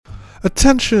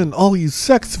Attention, all you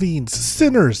sex fiends,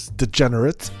 sinners,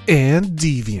 degenerates, and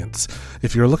deviants.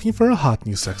 If you're looking for a hot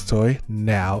new sex toy,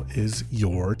 now is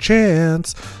your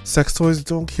chance. Sex toys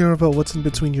don't care about what's in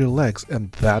between your legs,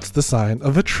 and that's the sign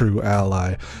of a true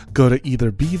ally. Go to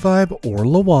either BVibe or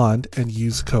Lawand and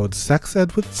use code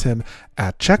SEXEDWITHTIM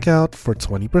at checkout for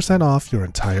 20% off your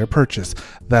entire purchase.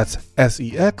 That's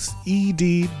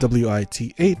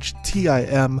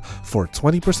SEXEDWITHTIM for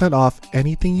 20% off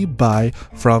anything you buy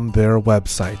from their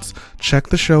websites. Check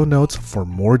the show notes for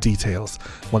more details.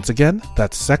 Once again,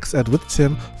 that's Sex Ed with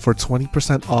Tim for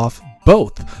 20% off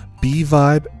both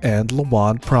BVibe and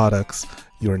Lawand products.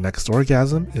 Your next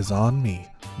orgasm is on me.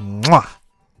 Mwah!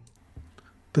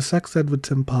 The Sex Ed with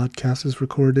Tim podcast is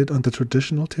recorded on the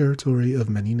traditional territory of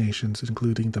many nations,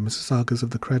 including the Mississaugas of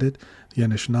the Credit, the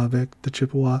Anishinaabe, the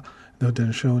Chippewa, the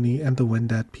Haudenosaunee, and the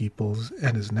Wendat peoples,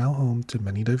 and is now home to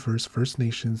many diverse First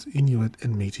Nations, Inuit,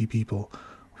 and Métis people.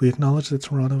 We acknowledge that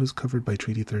Toronto is covered by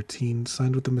Treaty 13,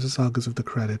 signed with the Mississaugas of the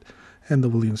Credit, and the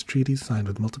Williams Treaty, signed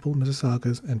with multiple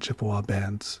Mississaugas and Chippewa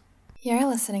bands. You're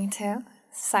listening to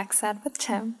Sex Ed with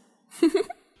Tim.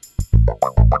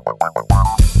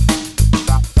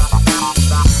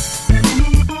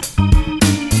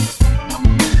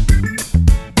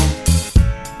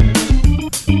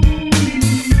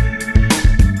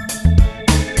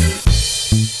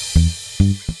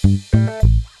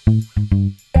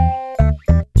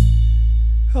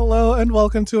 Hello and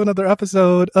welcome to another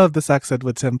episode of the Sex Ed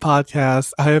with Tim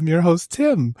podcast. I am your host,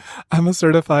 Tim. I'm a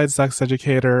certified sex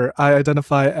educator. I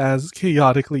identify as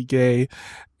chaotically gay.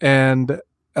 And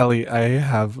Ellie, I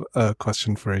have a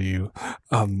question for you.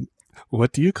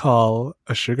 What do you call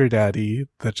a sugar daddy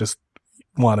that just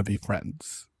want to be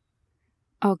friends?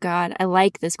 Oh God, I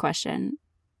like this question,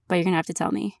 but you're going to have to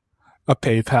tell me. A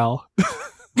PayPal.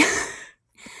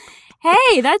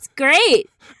 Hey, that's great.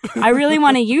 I really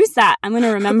want to use that. I'm going to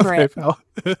remember it.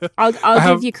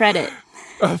 I'll give you credit.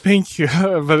 Thank you,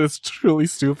 but it's truly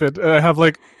stupid. I have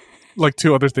like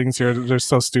two other things here. They're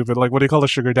so stupid. Like, what do you call a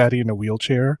sugar daddy in a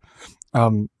wheelchair?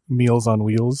 Meals on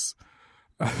Wheels.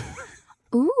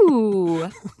 Ooh,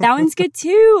 that one's good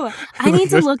too. I need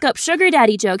to look up sugar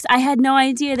daddy jokes. I had no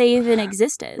idea they even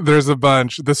existed. There's a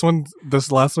bunch. This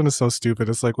last one is so stupid.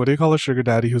 It's like, what do you call a sugar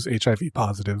daddy who's HIV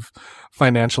positive?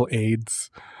 Financial AIDS.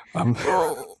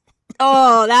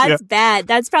 Oh, that's bad.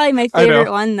 That's probably my favorite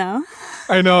one, though.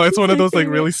 I know. It's one of those like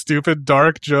really stupid,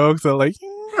 dark jokes that like,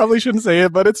 probably shouldn't say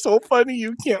it, but it's so funny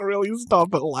you can't really stop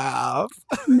but laugh.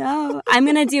 No, I'm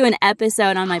gonna do an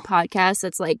episode on my podcast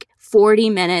that's like 40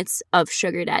 minutes of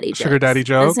sugar daddy jokes. Sugar daddy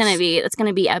jokes. That's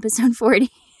gonna be episode 40.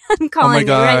 I'm calling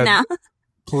it right now.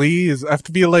 Please, I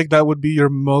feel like that would be your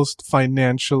most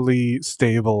financially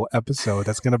stable episode.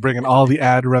 That's gonna bring in all the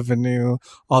ad revenue.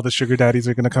 All the sugar daddies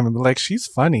are gonna come and be like, "She's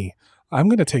funny. I'm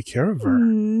gonna take care of her."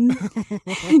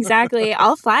 Exactly.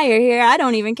 I'll fly her here. I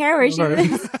don't even care where she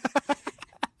is.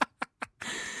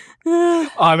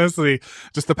 Honestly,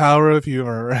 just the power of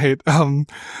humor, right? Oh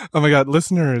my God,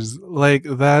 listeners, like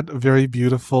that very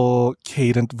beautiful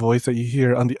cadent voice that you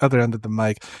hear on the other end of the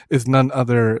mic is none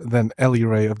other than Ellie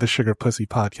Ray of the Sugar Pussy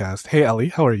podcast. Hey Ellie,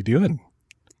 how are you doing?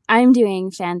 I'm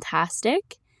doing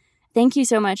fantastic. Thank you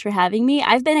so much for having me.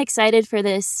 I've been excited for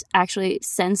this actually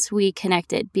since we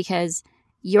connected because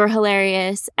you're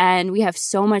hilarious and we have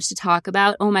so much to talk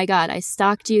about. Oh my God, I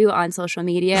stalked you on social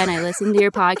media and I listened to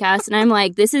your podcast and I'm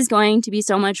like, this is going to be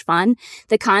so much fun.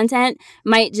 The content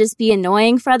might just be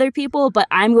annoying for other people, but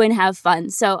I'm going to have fun.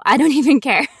 So I don't even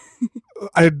care.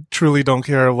 I truly don't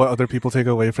care what other people take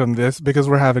away from this because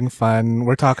we're having fun.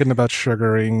 We're talking about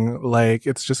sugaring. Like,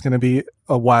 it's just going to be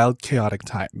a wild, chaotic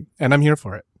time. And I'm here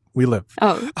for it. We live.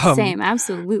 Oh, same.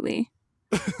 Absolutely.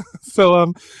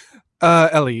 So,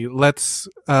 Ellie, let's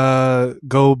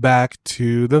go back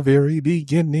to the very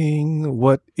beginning.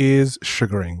 What is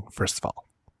sugaring, first of all?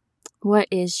 What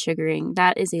is sugaring?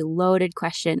 That is a loaded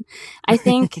question. I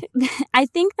think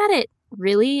that it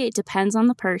really depends on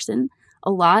the person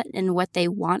a lot and what they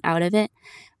want out of it.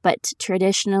 But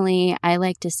traditionally, I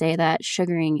like to say that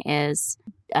sugaring is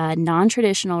a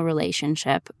non-traditional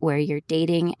relationship where you're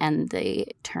dating and the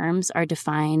terms are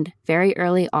defined very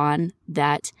early on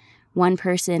that one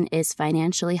person is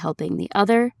financially helping the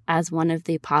other as one of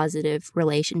the positive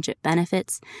relationship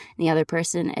benefits. And the other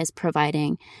person is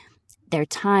providing their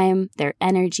time, their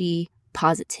energy,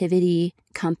 positivity,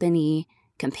 company,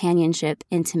 companionship,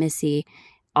 intimacy,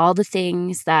 all the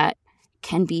things that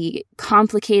can be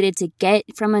complicated to get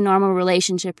from a normal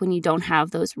relationship when you don't have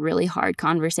those really hard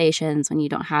conversations, when you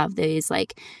don't have these,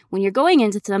 like, when you're going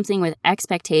into something with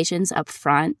expectations up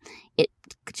front, it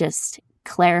just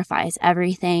clarifies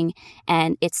everything,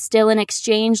 and it's still an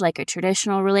exchange like a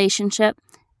traditional relationship.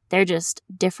 They're just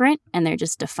different and they're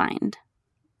just defined.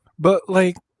 But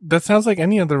like, that sounds like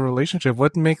any other relationship.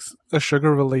 What makes a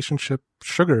sugar relationship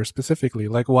sugar specifically?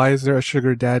 Like, why is there a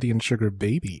sugar daddy and sugar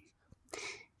baby?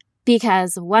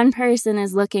 Because one person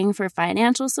is looking for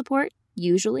financial support,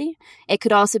 usually. It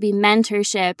could also be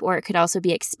mentorship, or it could also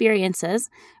be experiences,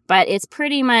 but it's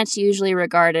pretty much usually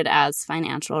regarded as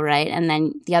financial, right? And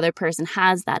then the other person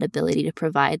has that ability to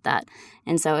provide that.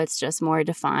 And so it's just more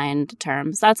defined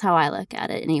terms. That's how I look at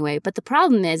it anyway. But the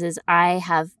problem is I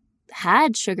have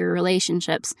had sugar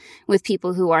relationships with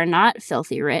people who are not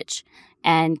filthy rich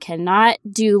and cannot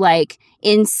do like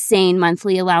insane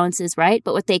monthly allowances, right?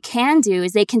 But what they can do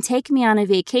is they can take me on a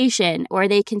vacation, or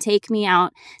they can take me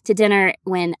out to dinner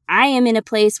when I am in a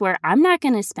place where I'm not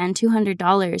going to spend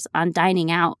 $200 on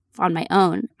dining out on my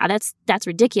own. That's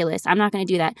ridiculous. I'm not going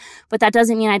to do that. But that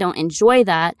doesn't mean I don't enjoy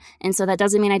that. And so that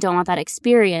doesn't mean I don't want that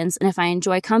experience. And if I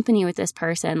enjoy company with this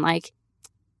person, like,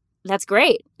 that's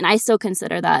great. And I still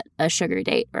consider that a sugar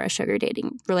date or a sugar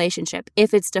dating relationship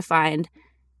if it's defined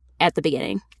at the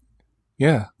beginning.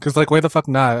 Yeah, because like, why the fuck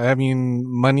not? I mean,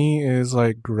 money is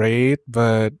like great,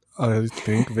 but I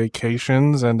think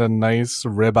vacations and a nice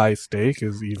ribeye steak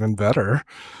is even better.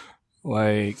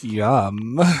 Like,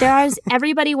 yum.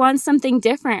 Everybody wants something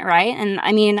different, right? And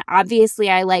I mean, obviously,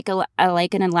 I like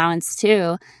an allowance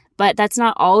too, but that's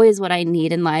not always what I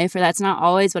need in life, or that's not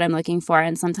always what I'm looking for.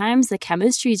 And sometimes the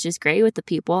chemistry is just great with the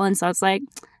people, and so it's like,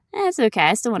 it's okay.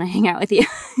 I still want to hang out with you,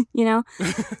 you know?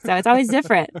 So it's always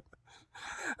different.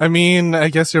 I mean, I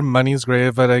guess your money's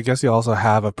great, but I guess you also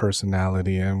have a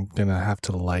personality. I'm gonna have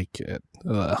to like it.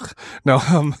 Ugh. No,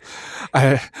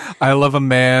 I love a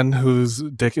man whose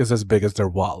dick is as big as their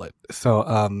wallet.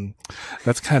 So,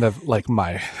 that's kind of like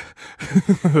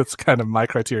that's kind of my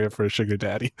criteria for a sugar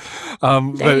daddy.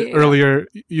 But earlier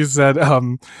you said,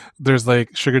 there's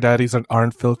like sugar daddies that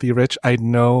aren't filthy rich. I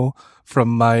know from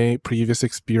my previous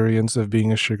experience of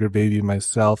being a sugar baby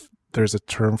myself, there's a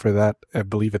term for that. I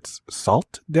believe it's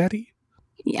salt daddy.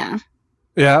 Yeah.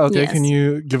 Yeah. Okay. Yes. Can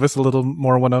you give us a little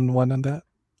more one-on-one on that?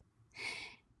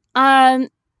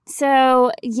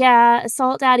 So yeah,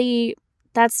 salt daddy,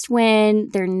 that's when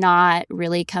they're not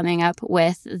really coming up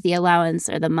with the allowance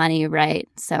or the money, right?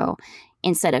 So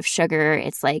instead of sugar,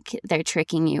 it's like they're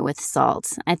tricking you with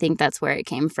salt. I think that's where it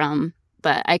came from,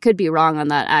 but I could be wrong on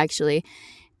that actually.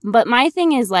 But my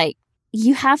thing is like,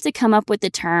 you have to come up with the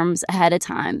terms ahead of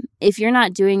time. If you're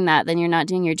not doing that, then you're not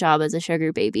doing your job as a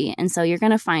sugar baby. And so you're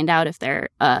going to find out if they're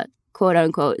a quote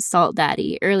unquote salt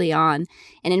daddy early on.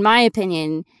 And in my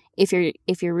opinion, if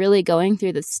you're really going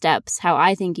through the steps how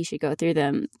I think you should go through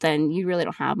them, then you really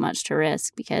don't have much to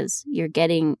risk because you're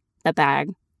getting the bag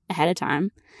ahead of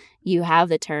time. You have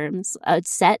the terms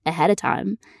set ahead of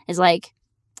time. It's like,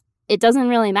 it doesn't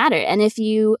really matter. And if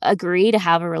you agree to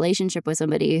have a relationship with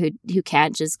somebody who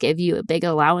can't just give you a big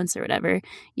allowance or whatever,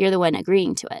 you're the one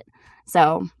agreeing to it.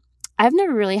 So I've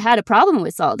never really had a problem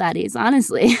with salt daddies,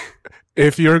 honestly.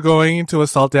 If you're going into a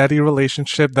salt daddy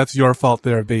relationship, that's your fault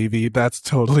there, baby. That's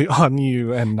totally on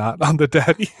you and not on the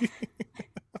daddy.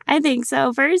 I think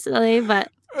so personally, but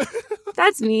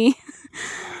that's me.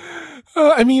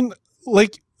 I mean,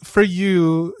 like, for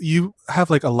you have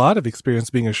like a lot of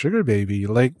experience being a sugar baby.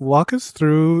 Like, walk us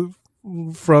through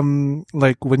from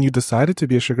like when you decided to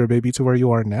be a sugar baby to where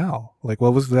you are now. Like,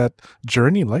 what was that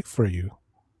journey like for you?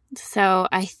 So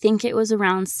I think it was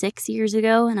around 6 years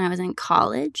ago, and I was in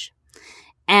college.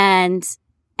 And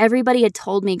everybody had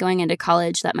told me going into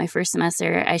college that my first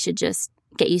semester I should just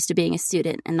get used to being a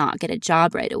student and not get a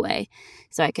job right away,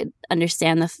 so I could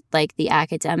understand the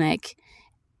academic,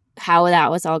 how that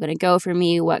was all going to go for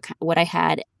me, what I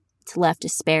had left to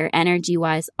spare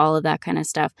energy-wise, all of that kind of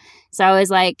stuff. So I was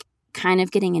like kind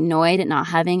of getting annoyed at not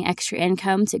having extra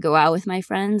income to go out with my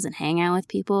friends and hang out with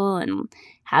people and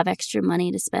have extra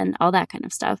money to spend, all that kind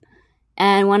of stuff.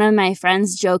 And one of my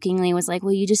friends jokingly was like,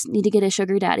 well, you just need to get a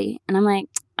sugar daddy. And I'm like,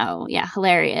 oh, yeah,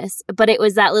 hilarious. But it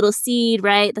was that little seed,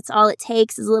 right? That's all it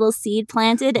takes is a little seed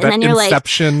planted. And that then you're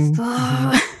inception. like,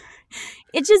 oh.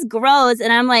 It just grows.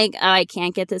 And I'm like, oh, I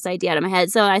can't get this idea out of my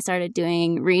head. So I started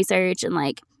doing research and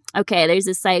like, okay, there's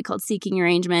this site called Seeking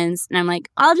Arrangements. And I'm like,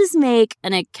 I'll just make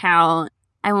an account.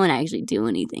 I won't actually do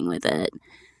anything with it.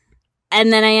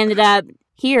 And then I ended up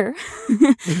here.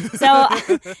 So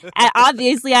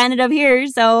obviously I ended up here.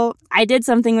 So I did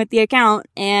something with the account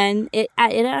and it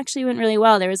actually went really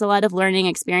well. There was a lot of learning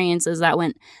experiences that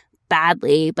went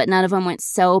badly, but none of them went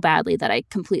so badly that I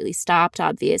completely stopped,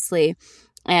 obviously.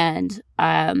 And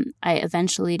I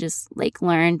eventually just like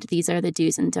learned these are the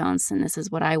do's and don'ts, and this is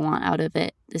what I want out of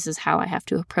it. This is how I have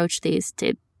to approach these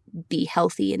to be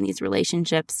healthy in these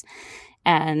relationships.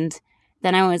 And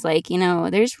then I was like,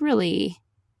 there's really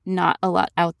not a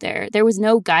lot out there. There was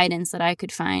no guidance that I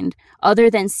could find other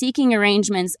than Seeking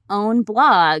Arrangement's own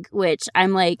blog, which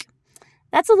I'm like,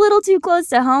 that's a little too close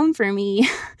to home for me.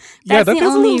 That's the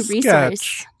only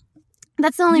resource.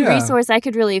 That's the only resource I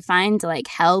could really find to like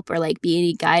help or like be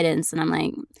any guidance. And I'm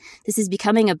like, this is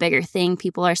becoming a bigger thing.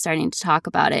 People are starting to talk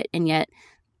about it. And yet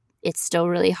it's still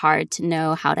really hard to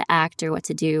know how to act or what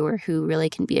to do or who really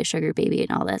can be a sugar baby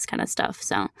and all this kind of stuff.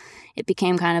 So it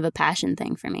became kind of a passion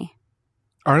thing for me.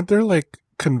 Aren't there like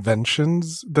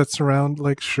conventions that surround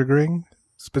like sugaring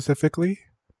specifically?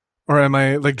 Or am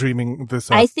I like dreaming this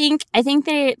up? I think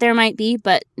there might be,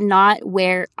 but not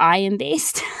where I am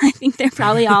based. I think they're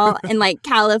probably all in like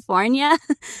California,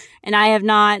 and I have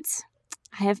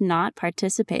not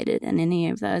participated in any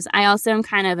of those. I also am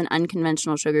kind of an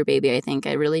unconventional sugar baby. I think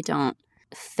I really don't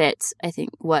fit,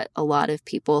 what a lot of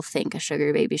people think a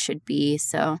sugar baby should be.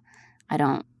 So I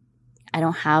don't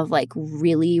have like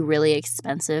really, really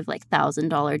expensive like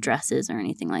 $1,000 dresses or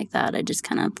anything like that. I just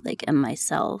kind of like am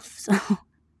myself. So.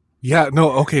 Yeah, no,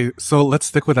 okay. So let's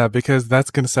stick with that because that's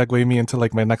going to segue me into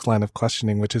like my next line of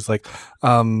questioning, which is like,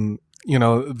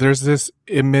 there's this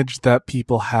image that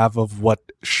people have of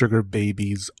what sugar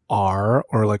babies are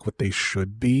or like what they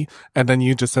should be. And then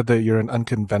you just said that you're an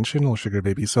unconventional sugar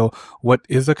baby. So what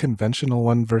is a conventional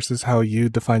one versus how you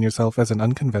define yourself as an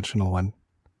unconventional one?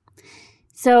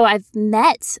 So I've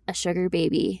met a sugar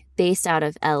baby based out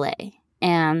of LA,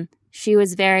 and she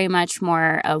was very much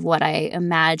more of what I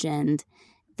imagined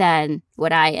than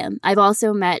what I am. I've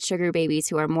also met sugar babies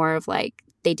who are more of like,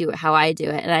 they do it how I do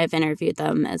it. And I've interviewed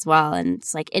them as well. And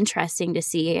it's like interesting to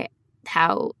see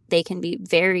how they can be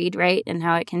varied, right? And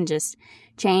how it can just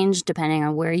change depending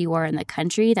on where you are in the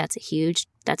country. That's a huge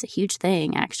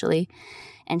thing, actually.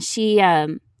 And she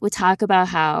would talk about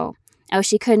how,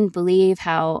 she couldn't believe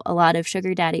how a lot of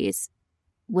sugar daddies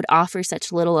would offer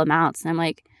such little amounts. And I'm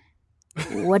like,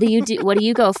 what do you do? What do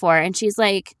you go for? And she's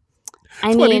like,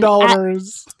 I mean,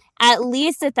 $20. At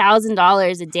least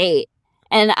 $1,000 a date.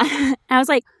 And I was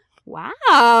like,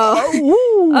 wow.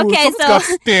 Ooh, okay, so got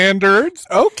standards.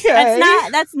 Okay.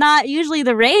 That's not usually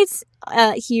the rates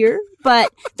here,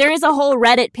 but there is a whole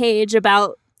Reddit page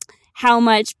about how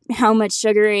much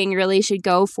sugaring really should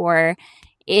go for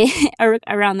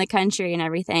around the country and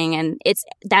everything. And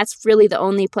that's really the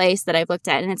only place that I've looked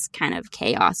at, and it's kind of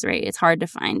chaos, right? It's hard to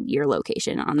find your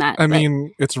location on that. I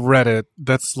mean, it's Reddit.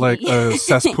 That's like a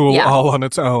cesspool all on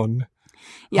its own.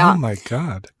 Yeah. Oh my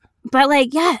God. But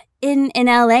like, yeah, in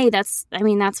LA, that's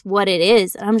what it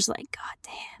is. And I'm just like, God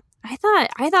damn.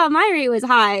 I thought my rate was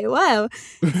high. Whoa.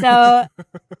 So,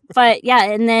 but yeah,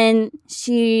 and then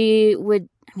she would,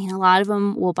 a lot of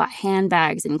them will buy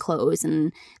handbags and clothes,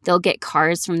 and they'll get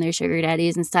cars from their sugar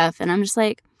daddies and stuff. And I'm just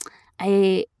like,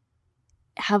 I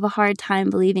have a hard time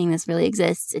believing this really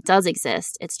exists. It does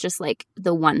exist. It's just like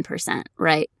the 1%,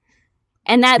 right?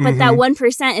 And that, but that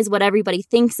 1% is what everybody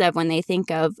thinks of when they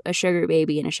think of a sugar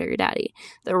baby and a sugar daddy.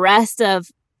 The rest of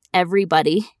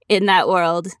everybody in that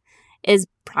world is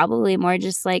probably more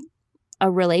just like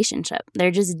a relationship. They're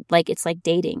just like, it's like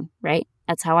dating, right?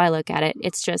 That's how I look at it.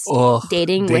 It's just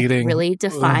dating with really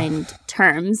defined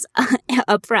terms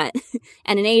up front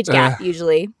and an age gap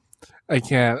usually. I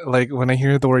can't. Like, when I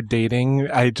hear the word dating,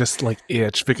 I just like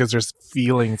itch because there's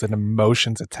feelings and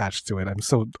emotions attached to it. I'm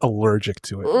so allergic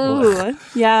to it. Ooh,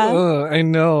 yeah. I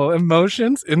know.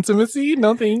 Emotions, intimacy,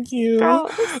 no thank you. Girl,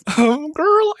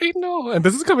 I know. And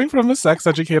this is coming from a sex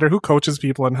educator who coaches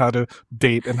people on how to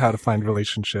date and how to find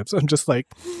relationships. I'm just like,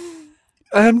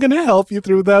 I'm going to help you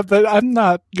through that, but I'm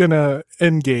not going to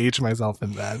engage myself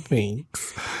in that.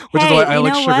 Thanks. Which is why I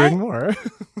like sugaring more.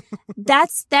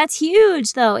 That's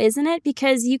huge, though, isn't it?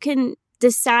 Because you can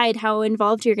decide how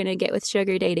involved you're going to get with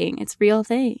sugar dating. It's a real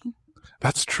thing.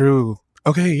 That's true.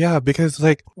 Okay, yeah, because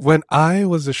like when I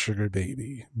was a sugar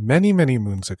baby many, many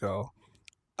moons ago,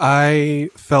 I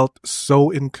felt so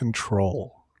in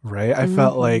control, right? I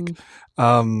felt like,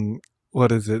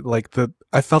 what is it? Like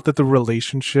I felt that the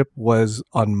relationship was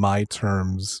on my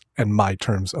terms and my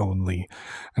terms only.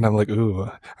 And I'm like,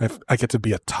 ooh, I get to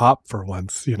be a top for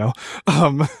once, you know?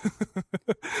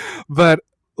 But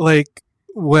like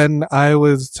when I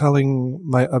was telling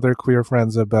my other queer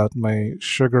friends about my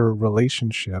sugar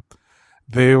relationship,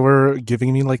 they were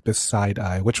giving me like the side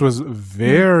eye, which was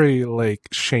very like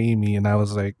shamey. And I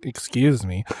was like, excuse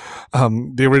me.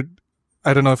 They were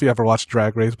I don't know if you ever watched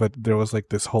Drag Race, but there was like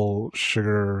this whole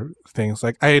sugar thing. It's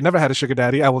like, I never had a sugar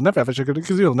daddy. I will never have a sugar daddy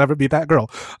because you'll never be that girl.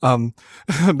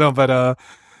 No, but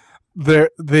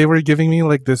they were giving me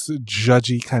like this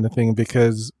judgy kind of thing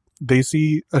because they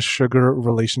see a sugar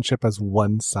relationship as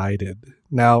one-sided.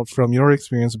 Now, from your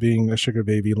experience being a sugar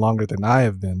baby longer than I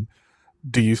have been,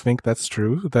 do you think that's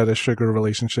true? That a sugar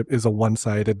relationship is a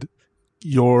one-sided,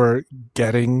 you're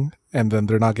getting and then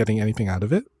they're not getting anything out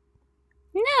of it?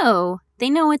 No, they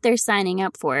know what they're signing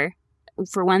up for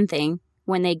one thing,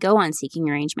 when they go on seeking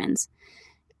arrangements,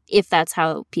 if that's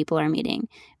how people are meeting.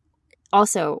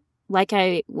 Also, like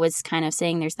I was kind of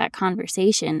saying, there's that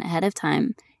conversation ahead of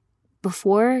time.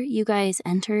 Before you guys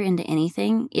enter into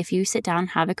anything, if you sit down,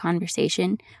 have a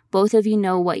conversation, both of you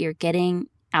know what you're getting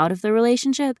out of the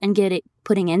relationship and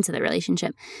putting into the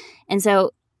relationship. And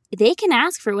so they can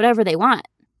ask for whatever they want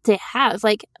to have.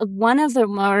 Like, one of the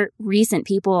more recent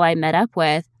people I met up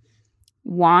with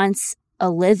wants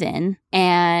a live-in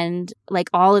and like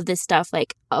all of this stuff,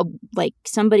 like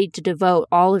somebody to devote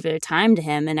all of their time to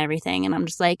him and everything. And I'm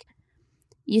just like,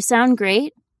 you sound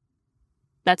great.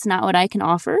 That's not what I can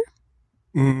offer.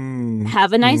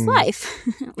 Have a nice life.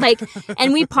 Like,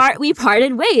 and we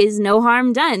parted ways, no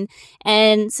harm done.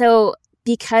 And so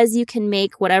because you can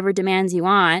make whatever demands you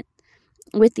want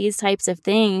with these types of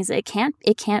things, it can't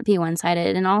be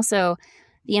one-sided. And also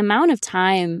the amount of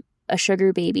time a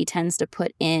sugar baby tends to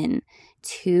put in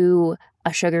to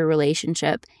a sugar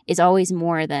relationship is always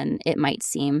more than it might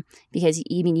seem, because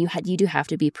even you do have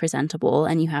to be presentable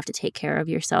and you have to take care of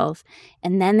yourself.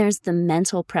 And then there's the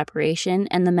mental preparation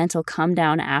and the mental come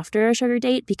down after a sugar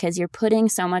date, because you're putting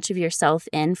so much of yourself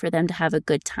in for them to have a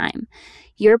good time.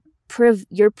 You're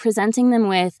presenting them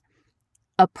with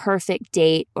a perfect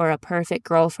date or a perfect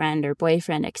girlfriend or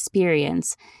boyfriend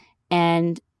experience,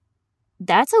 and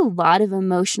that's a lot of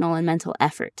emotional and mental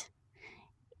effort.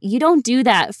 You don't do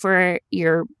that for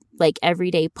your like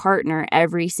everyday partner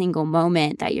every single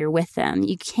moment that you're with them.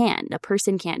 You can't. A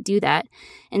person can't do that.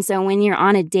 And so when you're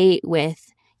on a date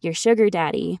with your sugar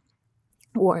daddy,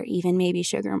 or even maybe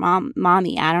sugar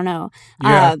mommy, I don't know.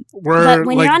 Yeah, we're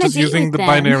like just using the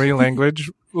binary language.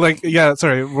 Like, yeah,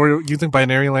 sorry, we're using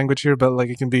binary language here, but like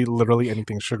it can be literally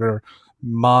anything: sugar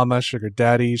mama, sugar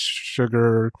daddy,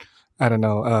 sugar, I don't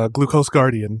know, glucose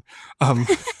guardian.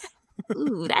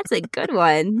 Ooh, that's a good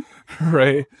one.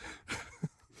 Right.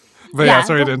 But yeah,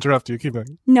 sorry to interrupt you. Keep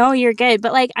going. No, you're good.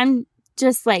 But like, I'm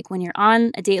just like, when you're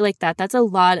on a date like that, that's a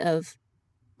lot of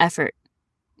effort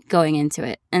going into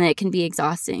it, and it can be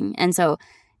exhausting. And so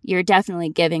you're definitely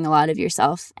giving a lot of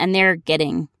yourself, and they're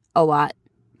getting a lot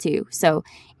too. So,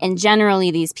 and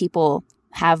generally these people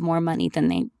have more money than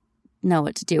they know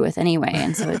what to do with anyway.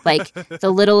 And so it's like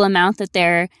the little amount that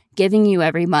they're giving you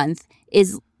every month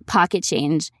is pocket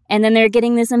change, and then they're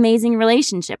getting this amazing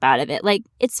relationship out of it. Like,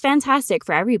 it's fantastic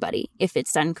for everybody if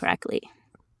it's done correctly.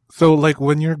 So like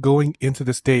when you're going into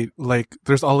this date, like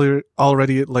there's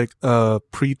already like a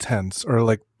pretense, or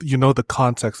like, you know, the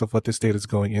context of what this date is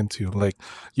going into. Like,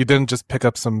 you didn't just pick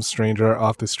up some stranger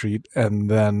off the street and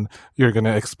then you're going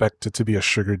to expect it to be a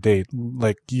sugar date.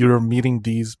 Like, you're meeting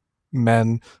these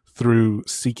men through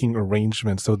seeking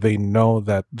arrangements, so they know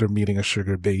that they're meeting a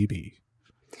sugar baby.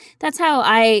 That's how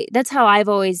I've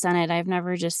always done it. I've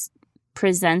never just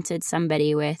presented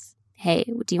somebody with, hey,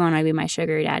 do you want to be my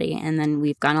sugar daddy? And then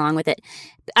we've gone along with it.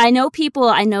 I know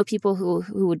people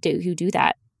who do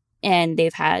that, and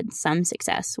they've had some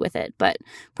success with it. But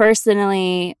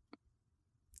personally,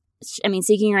 I mean,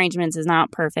 seeking arrangements is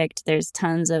not perfect. There's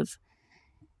tons of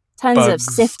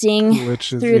sifting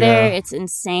through there. It's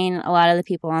insane. A lot of the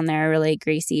people on there are really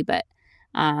greasy, but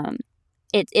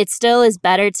it still is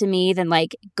better to me than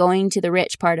like going to the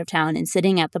rich part of town and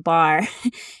sitting at the bar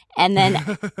and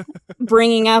then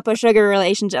bringing up a sugar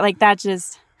relationship. Like, that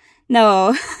just,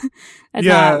 no, that's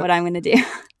not what I'm going to do.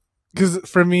 Because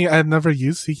for me, I've never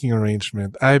used seeking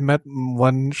arrangement. I met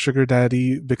one sugar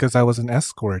daddy because I was an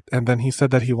escort. And then he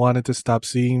said that he wanted to stop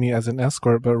seeing me as an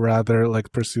escort, but rather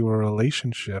like pursue a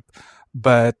relationship.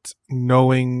 But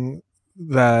knowing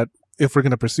that if we're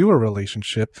going to pursue a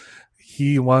relationship,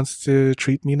 he wants to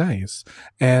treat me nice.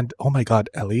 And oh my God,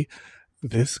 Ellie,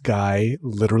 this guy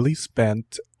literally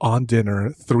spent on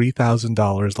dinner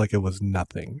 $3,000 like it was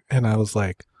nothing. And I was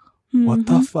like, what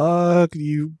the fuck?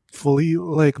 You fully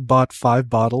like bought 5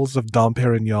 bottles of Dom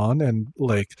Perignon and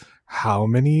like how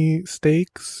many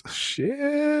steaks?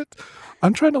 Shit.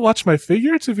 I'm trying to watch my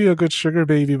figure to be a good sugar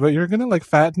baby, but you're gonna like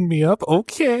fatten me up?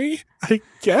 Okay, I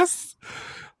guess.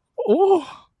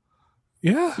 Oh.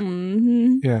 Yeah.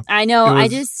 Yeah. I know. I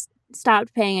just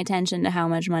stopped paying attention to how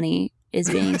much money is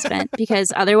being spent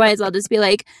because otherwise I'll just be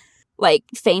like, like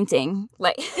fainting.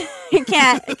 Like I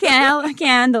can't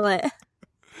handle it.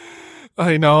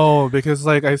 I know, because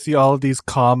like I see all of these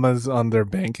commas on their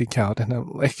bank account and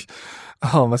I'm like,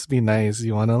 oh, must be nice.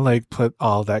 You want to like put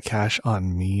all that cash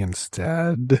on me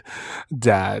instead,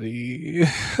 daddy.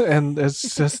 And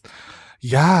it's just,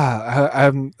 yeah,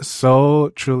 I'm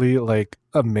so truly like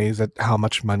amazed at how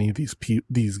much money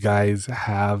these guys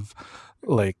have,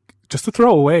 like just to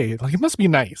throw away. Like it must be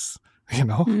nice, you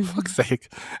know, fuck's sake.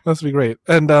 It must be great.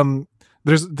 And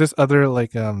there's this other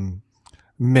like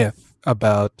myth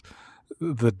about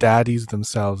the daddies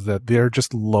themselves, that they're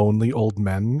just lonely old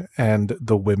men and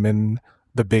the women,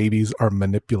 the babies, are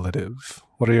manipulative.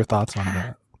 What are your thoughts on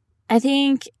that? I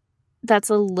think that's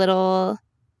a little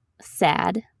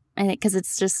sad. I think because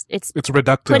it's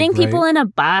reductive, putting people right? in a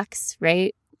box,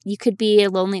 right? You could be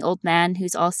a lonely old man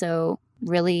who's also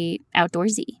really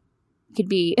outdoorsy. You could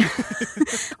be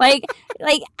like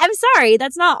I'm sorry,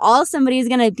 that's not all somebody's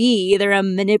gonna be. Either a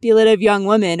manipulative young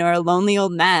woman or a lonely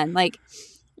old man. Like,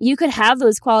 you could have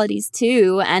those qualities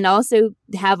too, and also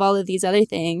have all of these other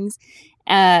things.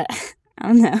 I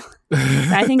don't know.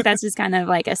 I think that's just kind of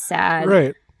like a sad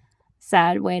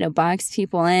way to box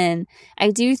people in. I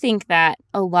do think that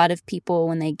a lot of people,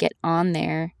 when they get on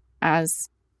there as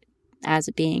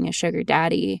being a sugar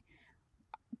daddy,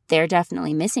 they're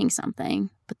definitely missing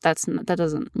something. But that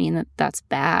doesn't mean that that's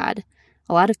bad.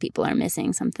 A lot of people are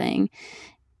missing something.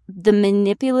 The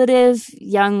manipulative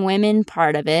young women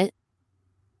part of it,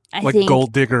 I think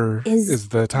gold digger is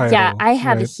the title. Yeah, I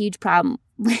have a huge problem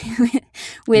with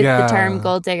the term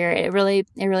gold digger. It really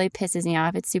pisses me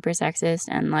off. It's super sexist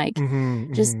and like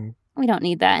we don't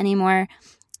need that anymore.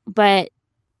 But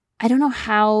I don't know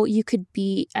how you could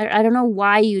be. I don't know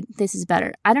why this is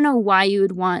better. I don't know why you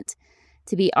would want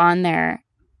to be on there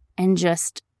and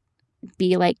just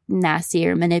be like nasty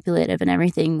or manipulative and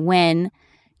everything when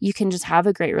you can just have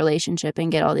a great relationship and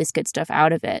get all this good stuff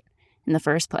out of it in the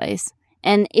first place.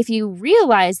 And if you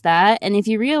realize that, and if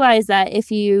you realize that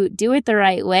if you do it the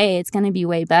right way, it's going to be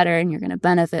way better and you're going to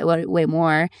benefit way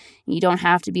more. You don't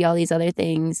have to be all these other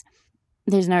things.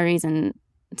 There's no reason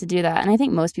to do that. And I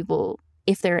think most people,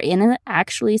 if they're in an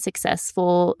actually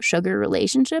successful sugar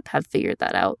relationship, have figured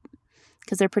that out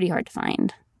because they're pretty hard to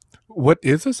find. What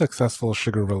is a successful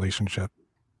sugar relationship?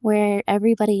 Where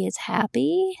everybody is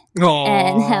happy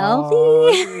and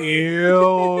healthy.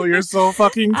 Ew, you're so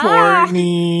fucking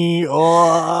corny.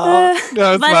 No,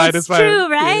 it's fine. True,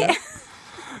 right?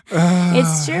 Yeah.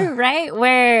 It's true, right?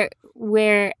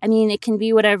 Where I mean, it can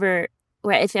be whatever.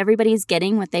 Where if everybody's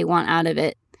getting what they want out of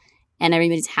it, and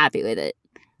everybody's happy with it,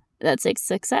 that's like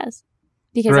success.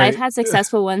 Because I've had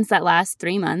successful ones that last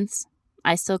 3 months.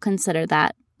 I still consider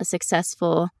that a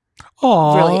successful.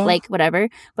 Really, like whatever.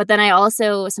 But then I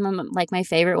also, some of like my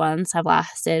favorite ones have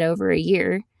lasted over a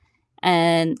year,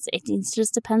 and it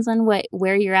just depends on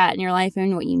where you're at in your life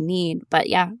and what you need. But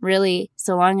yeah, really,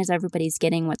 so long as everybody's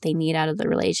getting what they need out of the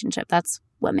relationship, that's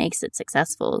what makes it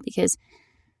successful. Because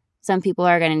some people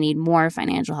are going to need more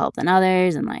financial help than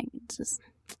others, and like just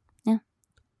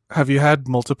Have you had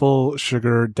multiple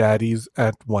sugar daddies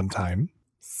at one time?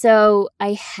 So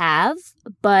I have,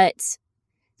 but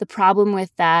the problem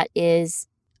with that is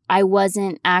I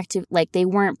wasn't active, like they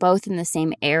weren't both in the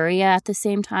same area at the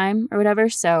same time or whatever.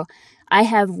 So I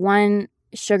have one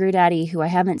sugar daddy who I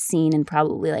haven't seen in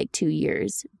probably like 2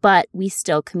 years, but we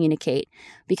still communicate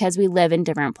because we live in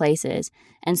different places.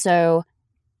 And so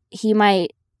he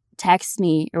might text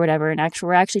me or whatever, and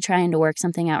we're actually trying to work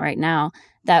something out right now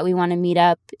that we want to meet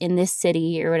up in this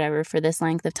city or whatever for this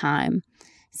length of time.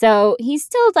 So he's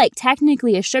still like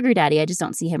technically a sugar daddy. I just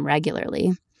don't see him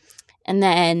regularly. And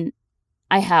then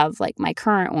I have like my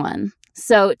current one.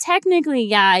 So technically,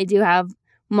 yeah, I do have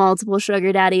multiple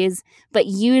sugar daddies, but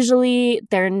usually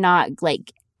they're not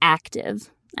like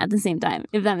active at the same time,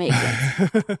 if that makes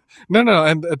sense. No,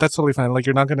 and that's totally fine. Like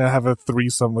you're not going to have a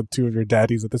threesome with two of your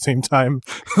daddies at the same time.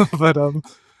 But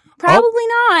probably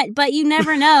not, but you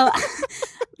never know.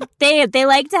 They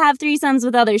like to have threesomes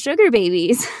with other sugar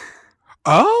babies.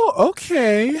 Oh,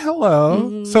 okay. Hello.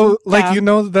 Mm-hmm. So, like, you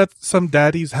know that some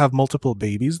daddies have multiple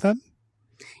babies then?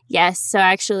 Yes. So,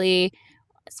 actually,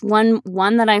 one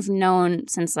that I've known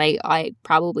since I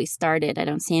probably started. I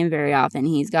don't see him very often.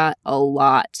 He's got a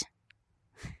lot.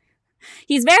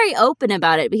 He's very open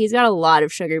about it, but he's got a lot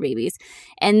of sugar babies.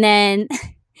 And then...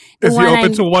 Is he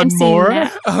open to one more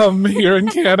here in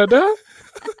Canada?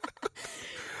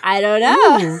 I don't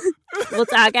know. We'll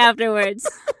talk afterwards.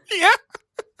 Yeah.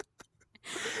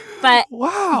 But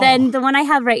then the one I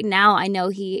have right now, I know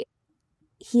he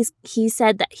he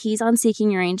said that he's on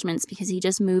seeking arrangements because he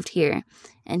just moved here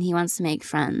and he wants to make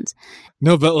friends.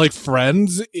 No, but like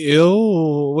friends?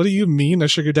 Ew. What do you mean a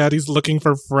sugar daddy's looking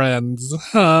for friends?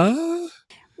 Huh?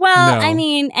 Well, No. I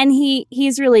mean, and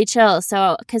he's really chill.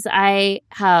 So, because I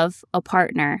have a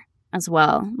partner as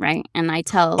well, right? And I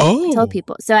tell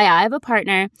people. So yeah, I have a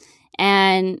partner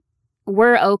and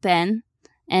we're open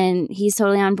and he's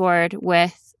totally on board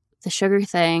with the sugar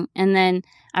thing. And then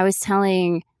I was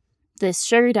telling this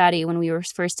sugar daddy when we were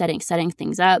first setting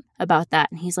things up about that.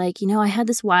 And he's like, I had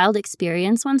this wild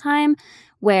experience one time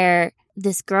where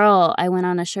this girl I went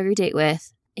on a sugar date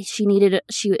with,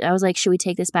 I was like, should we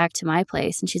take this back to my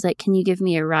place? And she's like, can you give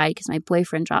me a ride? Because my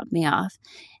boyfriend dropped me off.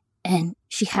 And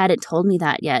she hadn't told me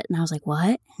that yet. And I was like,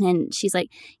 what? And then she's like,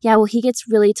 yeah, well, he gets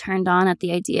really turned on at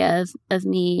the idea of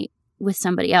me with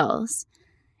somebody else.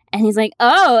 And he's like,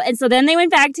 oh. And so then they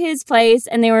went back to his place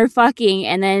and they were fucking.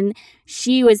 And then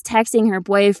she was texting her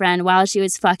boyfriend while she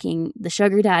was fucking the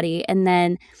sugar daddy. And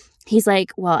then he's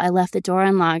like, well, I left the door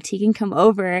unlocked. He can come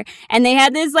over. And they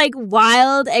had this like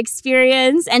wild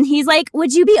experience. And he's like,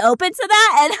 would you be open to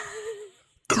that? And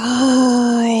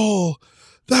girl,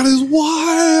 that is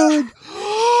wild.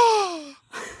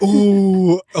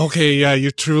 Oh, okay. Yeah,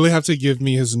 you truly have to give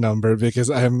me his number because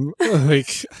I'm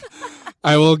like,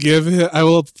 I will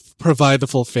provide the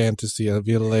full fantasy. I'll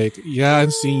be like, yeah, I'm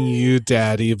seeing you,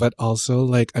 daddy, but also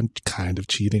like, I'm kind of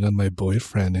cheating on my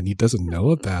boyfriend and he doesn't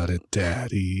know about it,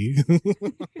 daddy.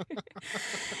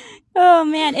 Oh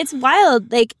man, it's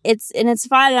wild. Like it's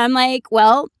fun. And I'm like,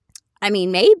 well, I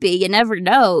mean, maybe you never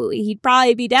know. He'd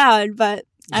probably be down, but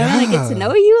I want to get to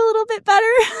know you a little bit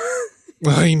better.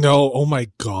 I know. Oh my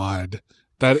God.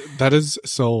 That is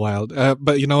so wild.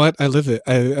 But you know what? I live it.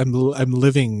 I'm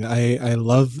living. I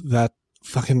love that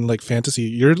fucking like fantasy.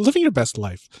 You're living your best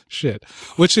life. Shit.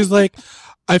 Which is like,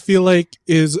 I feel like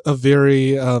is a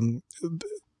very,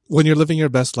 when you're living your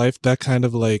best life, that kind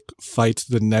of like fights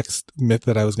the next myth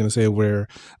that I was going to say where,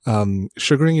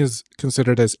 sugaring is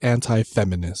considered as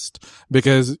anti-feminist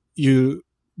because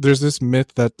there's this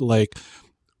myth that like,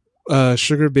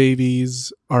 sugar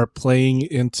babies are playing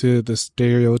into the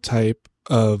stereotype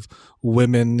of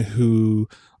women who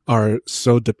are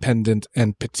so dependent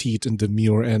and petite and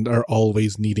demure and are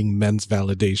always needing men's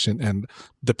validation and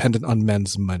dependent on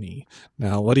men's money.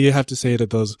 Now, what do you have to say to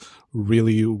those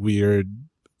really weird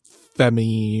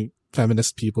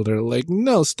feminist people that are like,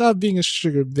 no, stop being a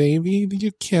sugar baby.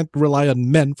 You can't rely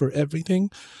on men for everything.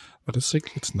 But it's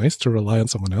like, it's nice to rely on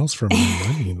someone else for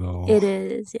money, though. It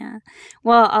is, yeah.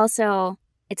 Well, also,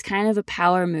 it's kind of a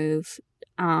power move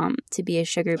to be a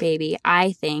sugar baby,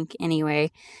 I think, anyway,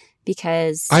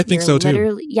 because I think so,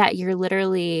 too. Yeah, you're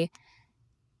literally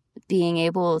being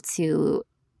able to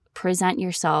present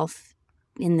yourself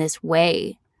in this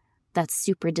way that's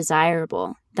super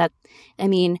desirable. That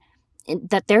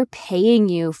they're paying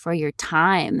you for your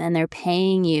time and they're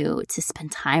paying you to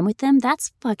spend time with them.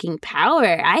 That's fucking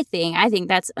power, I think. I think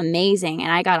that's amazing.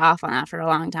 And I got off on that for a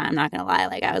long time, I'm not gonna lie.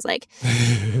 Like I was like,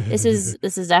 this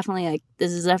is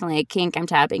definitely a kink I'm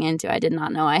tapping into. I did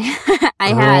not know I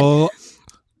had.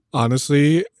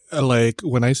 Honestly, like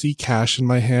when I see cash in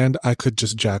my hand, I could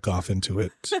just jack off into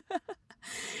it.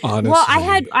 Honestly. Well,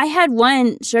 I had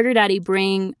one sugar daddy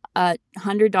bring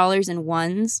 $100 in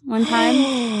ones one time,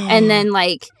 and then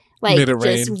like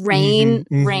just rain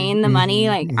the money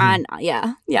on.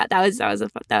 Yeah, that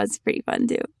was pretty fun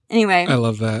too. Anyway, I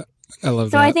love that.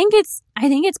 So I think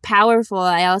it's powerful.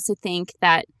 I also think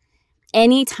that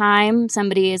anytime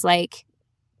somebody is like,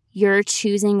 you're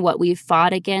choosing what we've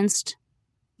fought against,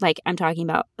 like I'm talking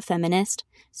about a feminist.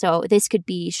 So this could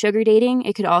be sugar dating.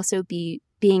 It could also be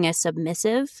being a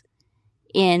submissive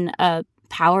in a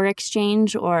power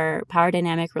exchange or power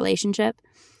dynamic relationship.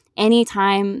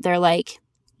 Anytime they're like,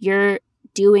 you're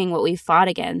doing what we fought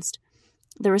against,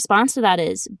 the response to that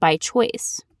is by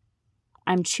choice.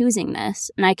 I'm choosing this,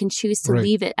 and I can choose to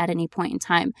leave it at any point in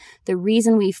time. The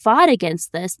reason we fought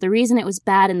against this, the reason it was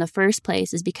bad in the first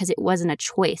place is because it wasn't a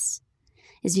choice.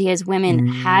 Is because women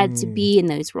had to be in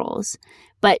those roles.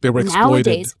 But they were exploited.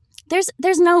 Nowadays,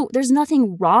 there's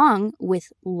nothing wrong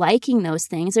with liking those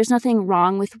things. There's nothing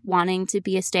wrong with wanting to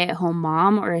be a stay-at-home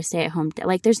mom or a stay-at-home dad.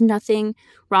 Like there's nothing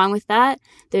wrong with that.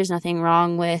 There's nothing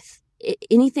wrong with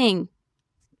anything,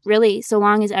 really, so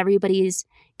long as everybody's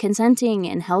consenting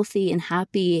and healthy and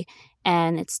happy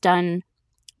and it's done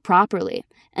properly.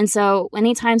 And so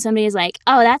anytime somebody is like,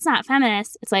 oh, that's not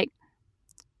feminist, it's like,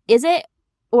 is it?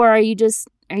 Or are you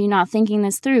not thinking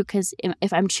this through? Because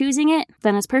if I'm choosing it,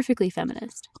 then it's perfectly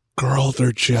feminist. Girl,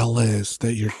 they're jealous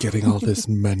that you're getting all this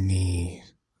money.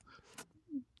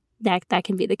 that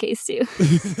can be the case too.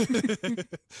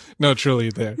 No, truly,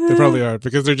 they probably are,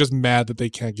 because they're just mad that they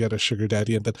can't get a sugar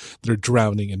daddy and that they're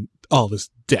drowning in all this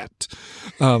debt.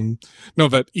 No,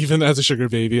 but even as a sugar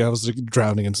baby, I was like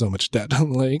drowning in so much debt.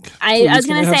 I'm like, I was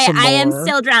can gonna have say some I am more?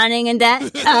 still drowning in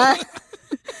debt.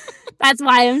 That's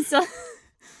why I'm still.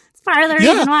 It's part of the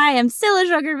reason why I'm still a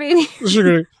sugar baby.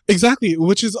 Sugar, exactly.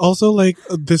 Which is also like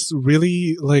this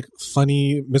really like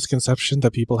funny misconception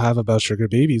that people have about sugar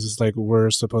babies. It's like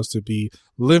we're supposed to be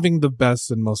living the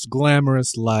best and most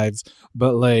glamorous lives,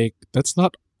 but like that's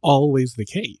not always the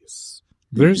case.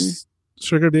 There's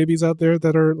sugar babies out there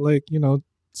that are like, you know,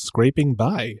 scraping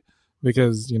by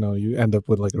because, you know, you end up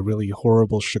with like a really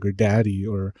horrible sugar daddy,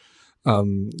 or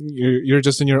you're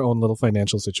just in your own little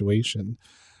financial situation.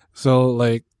 So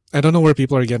like, I don't know where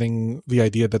people are getting the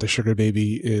idea that a sugar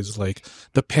baby is like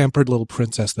the pampered little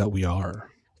princess that we are.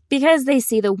 Because they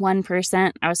see the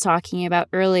 1% I was talking about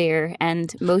earlier,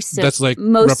 and most of That's like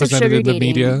most of represented sugar in the dating,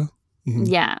 media. Mhm.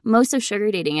 Yeah, most of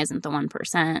sugar dating isn't the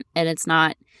 1%, and it's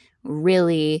not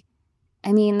really.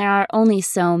 I mean, there are only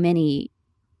so many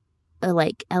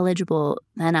like eligible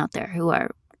men out there who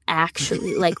are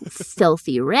actually like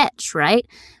filthy rich, right?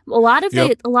 A lot of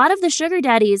the sugar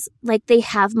daddies, like, they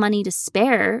have money to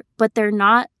spare, but they're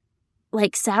not,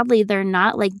 like, sadly, they're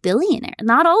not like billionaires.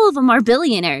 Not all of them are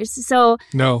billionaires. So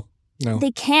No.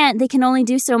 they can only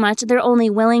do so much. They're only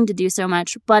willing to do so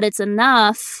much, but it's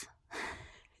enough.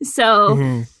 So,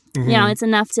 you know, it's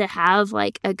enough to have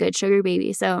like a good sugar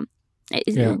baby. So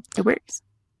it works.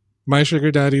 My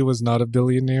sugar daddy was not a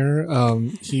billionaire.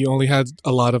 He only had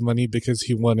a lot of money because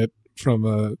he won it from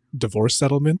a divorce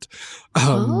settlement.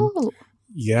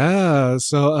 Yeah,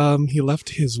 so he left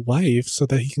his wife so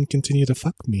that he can continue to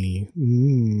fuck me.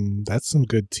 That's some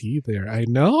good tea there. I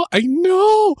know.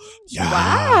 Yeah.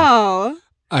 Wow.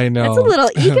 I know. That's a little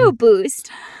ego boost.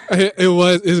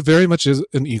 It very much is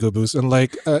an ego boost. And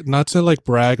like, not to like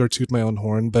brag or toot my own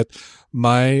horn, but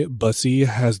my bussy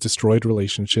has destroyed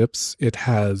relationships. It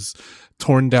has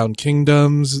torn down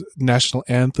kingdoms. National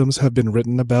anthems have been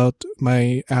written about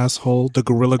my asshole, the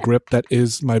gorilla grip that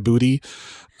is my booty.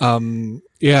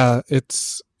 Yeah,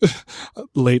 it's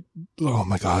late. Oh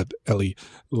my God, Ellie.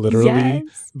 Literally,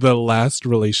 the last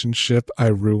relationship I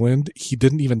ruined, he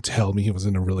didn't even tell me he was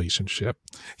in a relationship.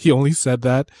 He only said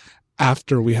that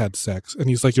after we had sex. And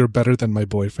he's like, "You're better than my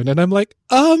boyfriend." And I'm like,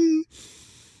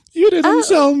 you didn't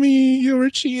tell me you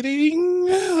were cheating.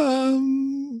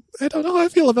 I don't know how I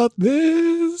feel about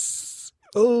this.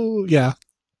 Oh, yeah.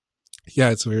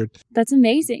 Yeah, it's weird. That's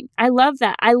amazing. I love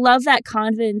that. I love that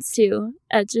confidence too.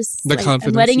 Just the like,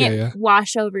 confidence, I'm letting it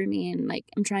wash over me, and like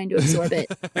I'm trying to absorb it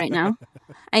right now.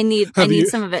 I need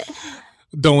some of it.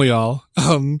 Don't we all?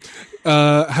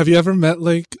 Have you ever met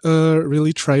like a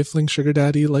really trifling sugar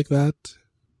daddy like that?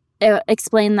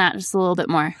 Explain that just a little bit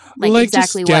more. Like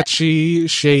exactly just sketchy,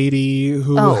 shady,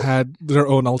 who had their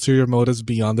own ulterior motives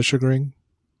beyond the sugaring?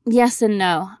 Yes and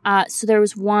no. So there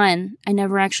was one I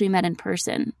never actually met in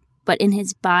person, but in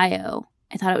his bio,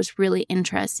 I thought it was really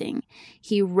interesting.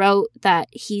 He wrote that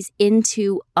he's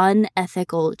into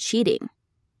unethical cheating.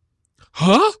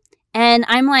 Huh? And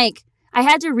I'm like, I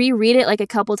had to reread it like a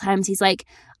couple times. He's like,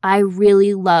 I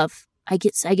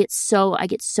get so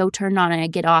turned on and I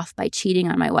get off by cheating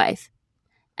on my wife.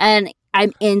 And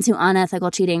I'm into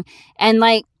unethical cheating. And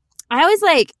like, I was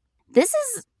like, this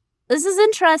is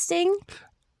interesting.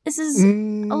 This is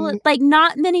like,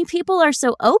 not many people are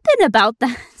so open about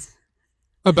that.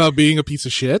 About being a piece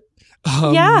of shit?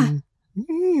 Yeah.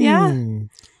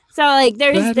 So like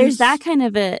there's that kind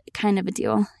of a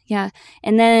deal. Yeah.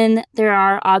 And then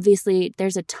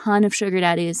there's a ton of sugar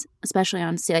daddies, especially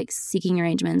on like seeking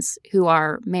arrangements, who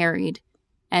are married,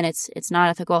 and it's not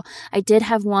ethical. I did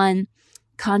have one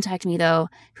contact me though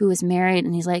who was married,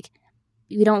 and he's like,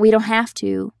 we don't have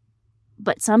to,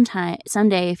 but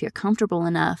someday if you're comfortable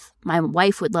enough, my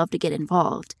wife would love to get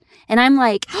involved. And I'm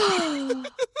like,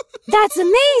 that's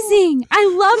amazing. I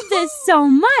love this so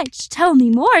much. Tell me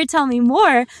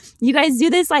more. You guys do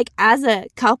this like as a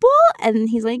couple? And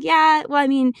he's like, yeah, well, I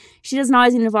mean, she doesn't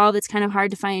always get involved. It's kind of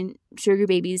hard to find sugar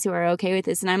babies who are okay with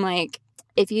this. And I'm like,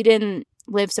 if you didn't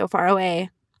live so far away,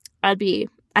 I'd be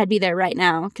there right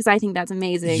now, because I think that's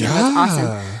amazing. Yeah. And that's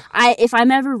awesome. If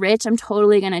I'm ever rich, I'm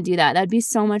totally going to do that. That'd be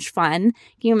so much fun.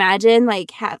 Can you imagine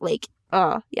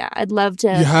oh yeah, I'd love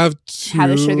to have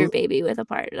a sugar baby with a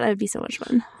partner. That'd be so much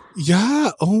fun.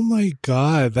 Yeah. Oh my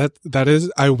God. That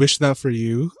is, I wish that for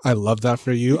you. I love that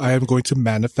for you. I am going to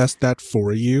manifest that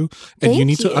for you. And you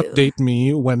need to update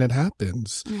me when it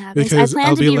happens. Because I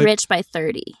plan to be rich by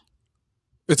 30.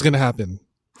 It's going to happen.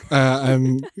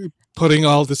 I'm putting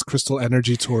all this crystal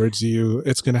energy towards you.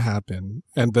 It's going to happen.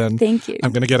 And then Thank you.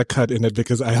 I'm going to get a cut in it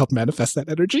because I help manifest that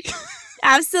energy.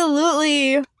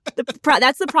 Absolutely.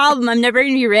 That's the problem. I'm never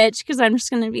going to be rich because I'm just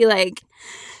going to be like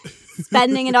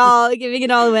spending it all, giving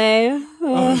it all away.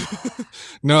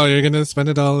 No, you're going to spend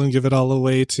it all and give it all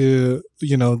away to,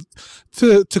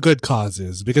 to good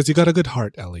causes because you got a good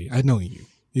heart, Ellie. I know you.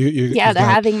 Yeah, they're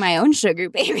having my own sugar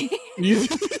baby.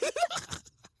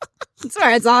 That's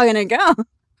where it's all going to go.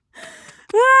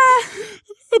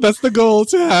 That's the goal,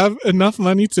 to have enough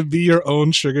money to be your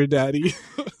own sugar daddy.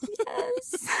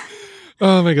 Yes.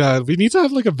 Oh my God. We need to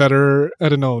have like a better, I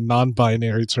don't know,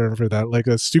 non-binary term for that. Like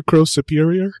a sucrose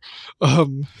superior.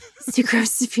 Sucrose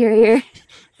superior.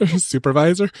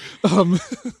 Supervisor.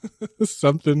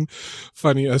 Something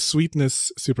funny. A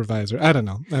sweetness supervisor. I don't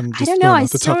know. I don't know. I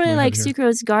still really like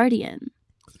sucrose guardian.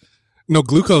 No,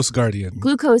 glucose guardian.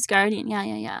 Glucose guardian.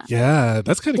 Yeah. Yeah,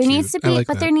 that's kind of cute. Needs to be,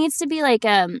 there needs to be like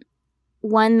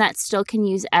one that still can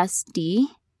use SD.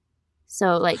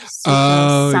 So like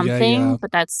something, yeah.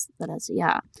 but that's.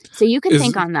 So you can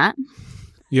think on that.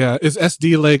 Yeah, is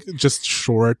SD like just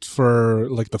short for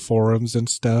like the forums and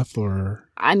stuff, or?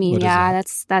 I mean, yeah,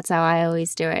 that's how I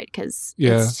always do it because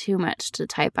it's too much to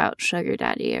type out sugar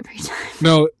daddy every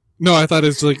time. No, I thought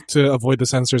it's like to avoid the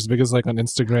censors because like on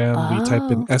Instagram we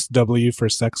type in SW for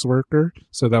sex worker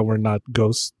so that we're not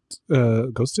ghosted.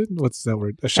 What's that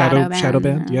word? A shadow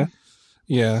banned. Yeah.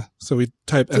 Yeah. So we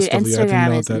type SW.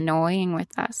 Instagram is annoying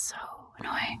with us. So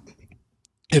annoying.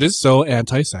 It is so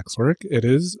anti-sex work. It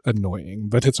is annoying,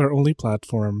 but it's our only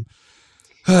platform.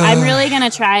 I'm really going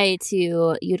to try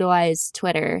to utilize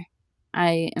Twitter.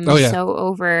 I am so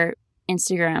over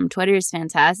Instagram. Twitter is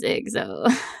fantastic. So.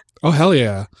 Oh, hell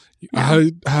yeah.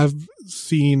 I have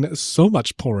seen so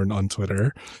much porn on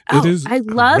Twitter. It is I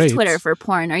love great. Twitter for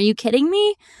porn. Are you kidding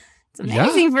me? It's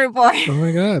amazing for porn. Oh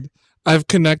my God. I've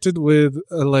connected with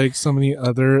like so many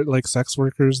other like sex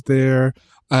workers there.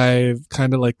 I've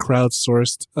kind of like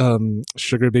crowdsourced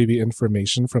sugar baby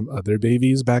information from other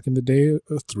babies back in the day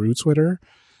through Twitter.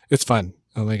 It's fun.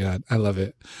 Oh my God. I love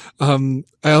it. I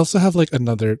also have like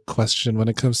another question when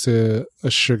it comes to a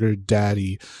sugar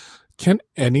daddy. Can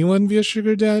anyone be a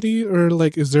sugar daddy, or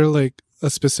like is there like a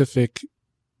specific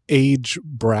age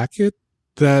bracket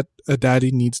that a daddy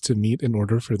needs to meet in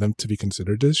order for them to be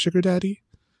considered a sugar daddy?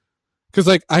 Because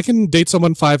like I can date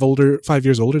someone 5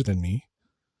 years older than me,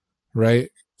 right?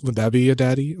 Would that be a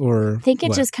daddy, or? I think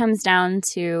it just comes down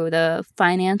to the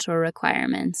financial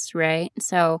requirements, right?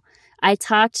 So I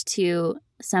talked to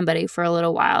somebody for a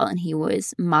little while, and he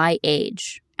was my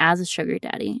age as a sugar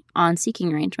daddy on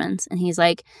seeking arrangements, and he's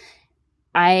like,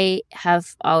 I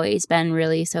have always been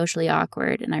really socially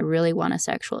awkward and I really want a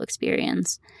sexual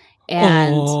experience.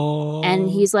 And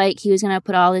he's like, he was going to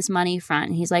put all this money front.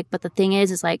 And he's like, but the thing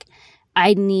is like,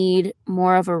 I need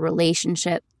more of a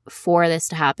relationship for this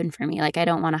to happen for me. Like, I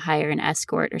don't want to hire an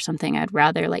escort or something. I'd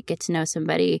rather like get to know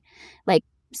somebody. Like,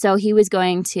 so he was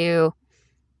going to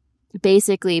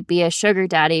basically be a sugar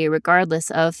daddy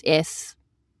regardless of if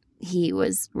he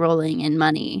was rolling in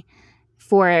money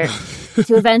to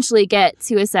eventually get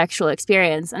to a sexual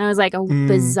experience. And it was like a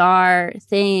bizarre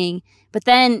thing. But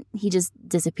then he just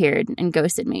disappeared and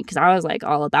ghosted me because I was like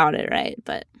all about it, right?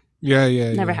 But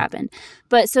never happened.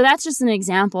 But so that's just an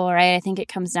example, right? I think it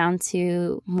comes down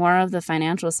to more of the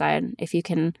financial side. If you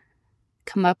can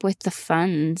come up with the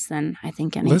funds, then I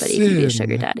think anybody can be a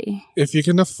sugar daddy. If you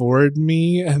can afford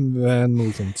me, and then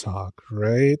we can talk,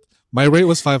 right? My rate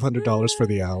was $500 for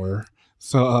the hour.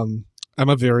 So, I'm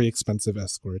a very expensive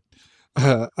escort.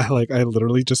 I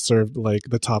literally just served like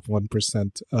the top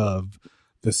 1% of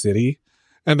the city.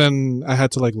 And then I had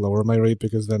to like lower my rate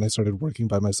because then I started working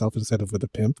by myself instead of with a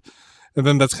pimp. And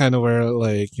then that's kind of where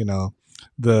like,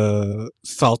 the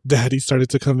salt daddy started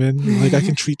to come in. Like, I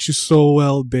can treat you so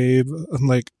well, babe. I'm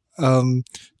like,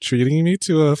 treating me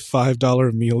to a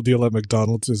 $5 meal deal at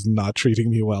McDonald's is not treating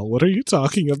me well. What are you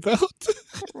talking about?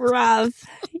 Rough.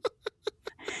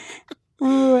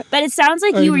 But it sounds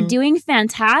like you were doing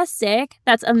fantastic.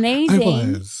 That's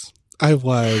amazing. I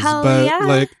was. Hell but yeah.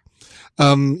 like,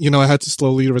 I had to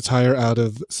slowly retire out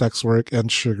of sex work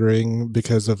and sugaring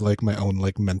because of like my own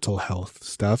like mental health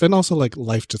stuff. And also like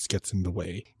life just gets in the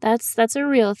way. That's a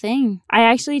real thing. I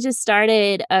actually just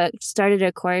started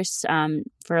a course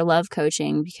for love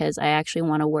coaching because I actually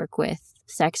want to work with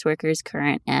sex workers,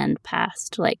 current and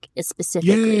past, like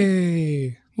specifically.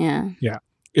 Yay. Yeah. Yeah.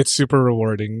 It's super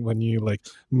rewarding when you like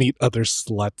meet other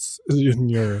sluts in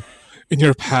your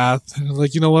path. And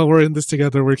like, you know what? We're in this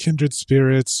together. We're kindred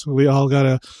spirits. We all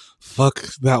gotta fuck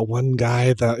that one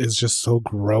guy that is just so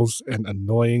gross and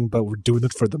annoying, but we're doing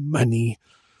it for the money.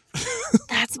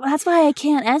 That's why I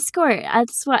can't escort.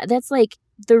 That's like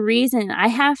the reason I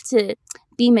have to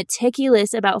be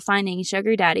meticulous about finding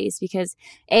sugar daddies, because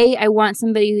A, I want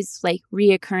somebody who's like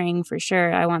reoccurring for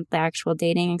sure. I want the actual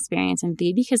dating experience, and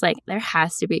B, because like there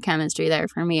has to be chemistry there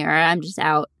for me, or I'm just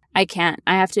out. I can't.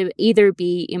 I have to either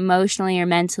be emotionally or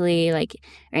mentally, like,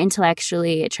 or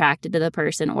intellectually attracted to the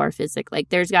person, or physically. Like,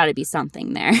 there's got to be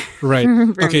something there. Right.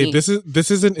 Okay. Me.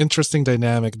 This is an interesting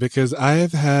dynamic, because I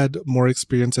have had more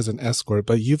experience as an escort,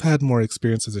 but you've had more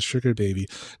experience as a sugar baby.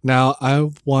 Now, I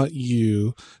want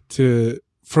you to,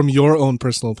 from your own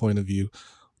personal point of view,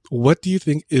 what do you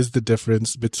think is the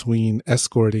difference between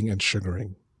escorting and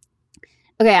sugaring?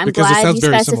 Okay, I'm glad you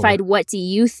specified similar. what do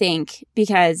you think,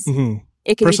 because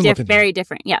it can be very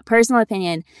different. Yeah, personal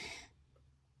opinion.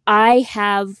 I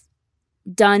have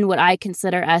done what I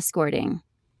consider escorting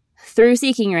through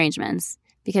seeking arrangements,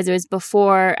 because it was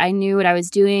before I knew what I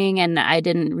was doing, and I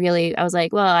was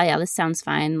like, well, yeah, this sounds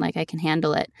fine. Like, I can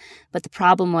handle it. But the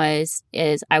problem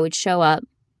is I would show up,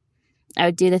 I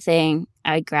would do the thing,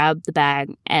 I would grab the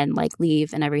bag and like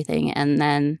leave and everything. And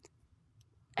then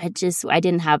I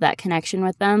didn't have that connection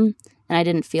with them, and I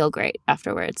didn't feel great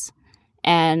afterwards.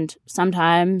 And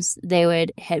sometimes they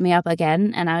would hit me up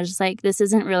again, and I was just like, this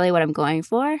isn't really what I'm going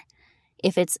for.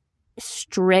 If it's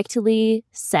strictly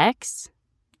sex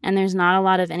and there's not a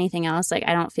lot of anything else, like,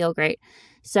 I don't feel great.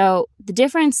 So the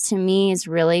difference to me is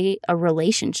really a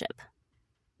relationship.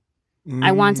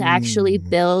 I want to actually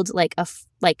build like a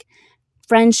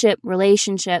friendship,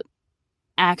 relationship,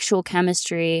 actual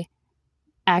chemistry,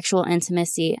 actual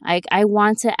intimacy. I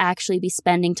want to actually be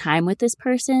spending time with this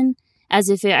person as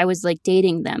if I was like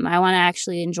dating them. I want to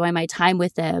actually enjoy my time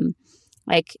with them.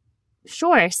 Like,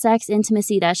 sure, sex,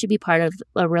 intimacy, that should be part of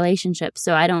a relationship.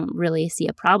 So I don't really see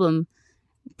a problem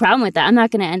with that. I'm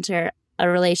not going to enter a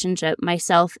relationship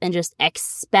myself and just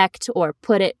expect or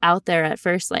put it out there at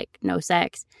first, like, no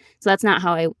sex. So that's not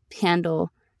how I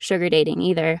handle sugar dating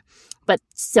either. But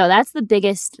so that's the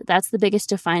biggest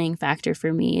defining factor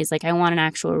for me, is like, I want an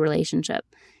actual relationship,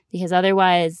 because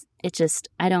otherwise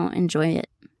I don't enjoy it.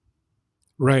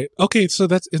 Right. Okay, so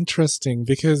that's interesting,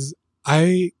 because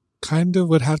I kind of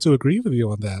would have to agree with you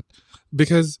on that,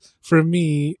 because for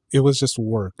me, it was just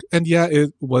work. And yeah,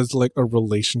 it was like a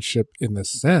relationship in a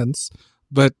sense,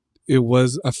 but it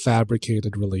was a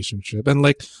fabricated relationship. And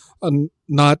like,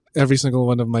 not every single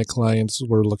one of my clients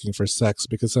were looking for sex,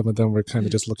 because some of them were kind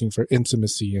of just looking for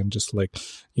intimacy and just like,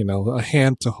 a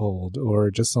hand to hold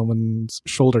or just someone's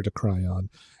shoulder to cry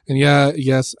on. And yeah,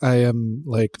 yes, I am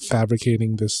like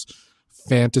fabricating this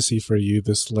fantasy for you,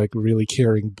 this like really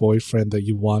caring boyfriend that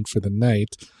you want for the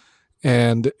night.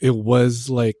 And it was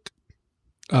like,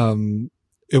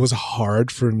 it was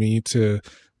hard for me to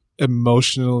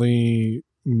emotionally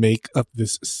make up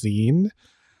this scene.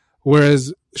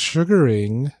 Whereas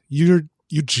sugaring, you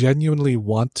genuinely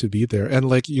want to be there, and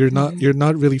like you're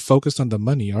not really focused on the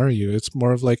money, are you? It's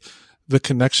more of like the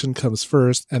connection comes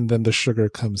first, and then the sugar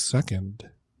comes second.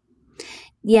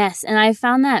 Yes, and I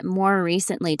found that more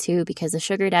recently too, because the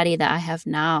sugar daddy that I have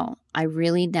now, I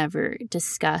really never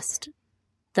discussed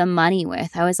the money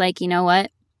with. I was like, you know what?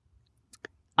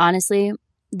 Honestly,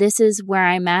 this is where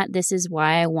I'm at. This is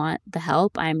why I want the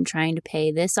help. I'm trying to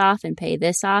pay this off and pay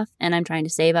this off, and I'm trying to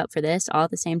save up for this all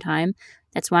at the same time.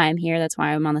 That's why I'm here. That's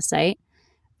why I'm on the site.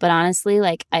 But honestly,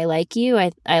 like, I like you.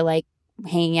 I like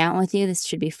hanging out with you. This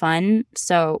should be fun.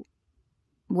 So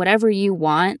whatever you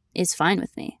want is fine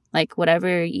with me. Like,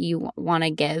 whatever you want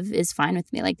to give is fine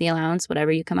with me. Like, the allowance,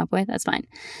 whatever you come up with, that's fine.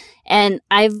 And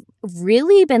I've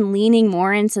really been leaning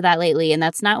more into that lately. And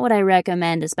that's not what I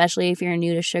recommend, especially if you're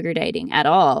new to sugar dating at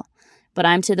all. But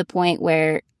I'm to the point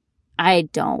where I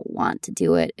don't want to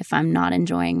do it if I'm not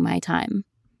enjoying my time.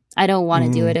 I don't want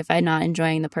to do it if I'm not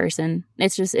enjoying the person.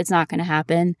 It's not going to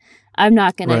happen. I'm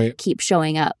not going to keep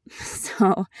showing up.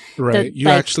 So you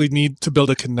actually need to build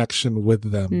a connection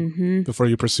with them before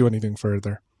you pursue anything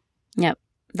further. Yep.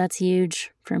 That's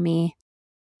huge for me.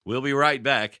 We'll be right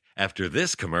back after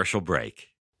this commercial break.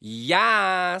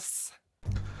 Yes!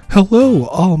 Hello,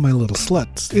 all my little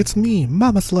sluts. It's me,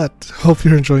 Mama Slut. Hope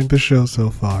you're enjoying the show so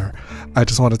far. I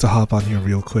just wanted to hop on here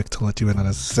real quick to let you in on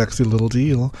a sexy little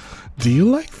deal. Do you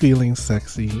like feeling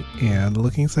sexy and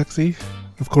looking sexy?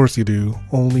 Of course you do.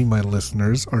 Only my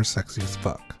listeners are sexy as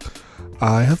fuck.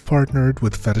 I have partnered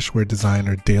with fetishwear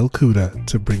designer Dale Kuda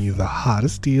to bring you the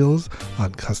hottest deals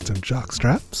on custom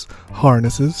jockstraps,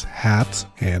 harnesses, hats,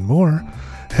 and more.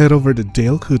 Head over to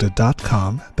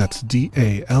dalekuda.com, that's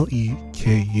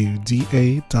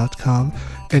DALEKUDA.com,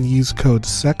 and use code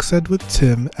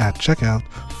SEXEDWITHTIM at checkout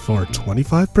for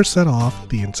 25% off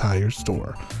the entire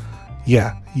store.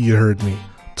 Yeah, you heard me.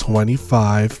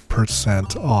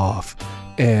 25% off.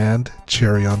 And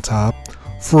cherry on top,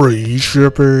 free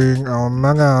shipping. Oh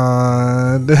my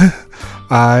god.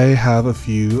 I have a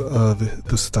few of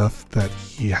the stuff that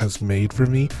he has made for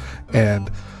me, and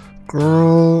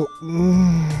girl,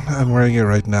 I'm wearing it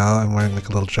right now. I'm wearing like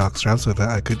a little jock strap so that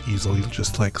I could easily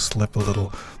just like slip a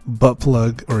little butt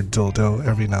plug or dildo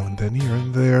every now and then here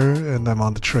and there. And I'm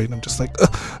on the train. I'm just like,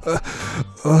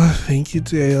 thank you,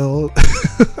 Dale.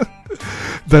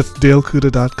 That's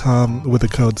DaleCuda.com with the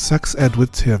code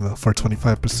SEXEDWithTim for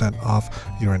 25% off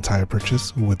your entire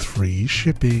purchase with free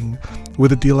shipping.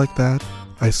 With a deal like that,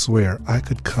 I swear I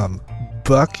could come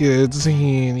buckets,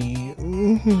 honey.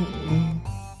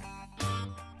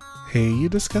 Hey, you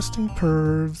disgusting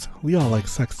pervs. We all like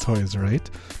sex toys, right?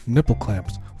 Nipple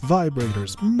clamps,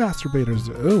 vibrators, masturbators,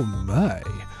 oh my.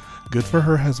 Good For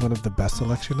Her has one of the best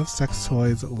selection of sex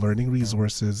toys, learning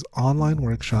resources, online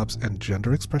workshops, and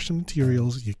gender expression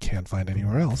materials you can't find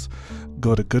anywhere else.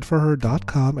 Go to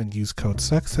goodforher.com and use code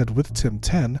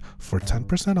SEXEDWithTim10 for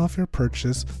 10% off your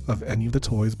purchase of any of the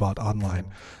toys bought online.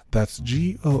 That's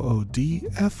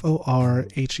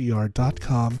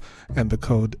goodforher.com and the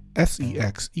code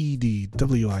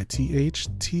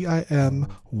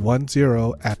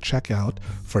SEXEDWITHTIM10 at checkout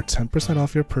for 10%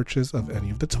 off your purchase of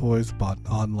any of the toys bought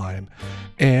online.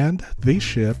 And they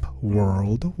ship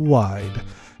worldwide.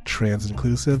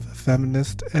 Trans-inclusive,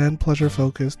 feminist, and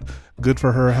pleasure-focused, Good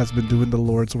For Her has been doing the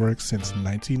Lord's work since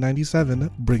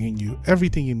 1997, bringing you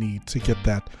everything you need to get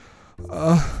that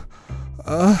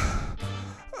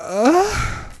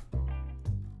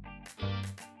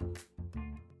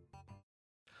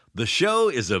The show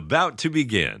is about to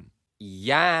begin.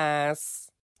 Yes.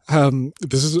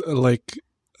 This is like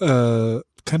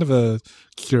kind of a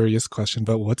curious question,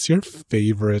 but what's your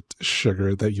favorite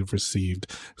sugar that you've received?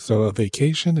 So a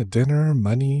vacation, a dinner,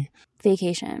 money?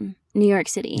 Vacation. New York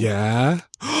City. Yeah?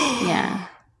 Yeah.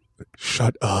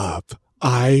 Shut up.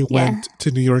 I went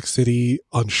to New York City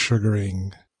on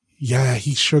sugaring. Yeah,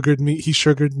 he sugared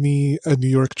me a New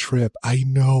York trip. I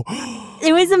know.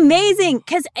 It was amazing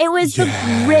because it was the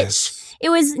rich. It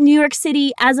was New York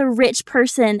City as a rich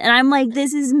person. And I'm like,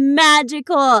 this is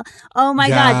magical. Oh my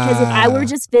God. Because if I were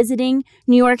just visiting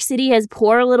New York City as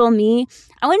poor little me,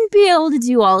 I wouldn't be able to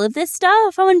do all of this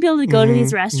stuff. I wouldn't be able to go to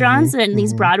these restaurants and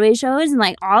these Broadway shows and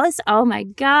like all this. Oh my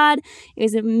God. It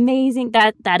was amazing.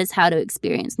 That is how to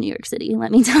experience New York City.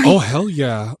 Let me tell you. Oh, hell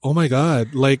yeah. Oh my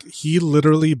God. Like he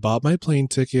literally bought my plane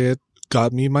ticket,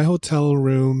 got me my hotel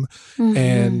room,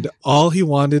 and all he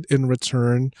wanted in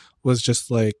return was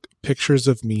just like pictures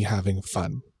of me having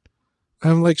fun.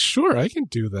 I'm like, sure, I can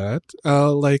do that.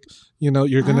 Like, you know,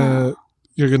 you're gonna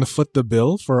foot the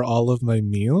bill for all of my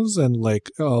meals and like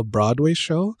a Broadway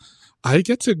show. I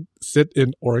get to sit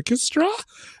in orchestra.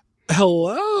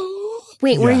 Hello.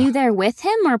 Wait, were you there with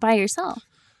him or by yourself?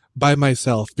 By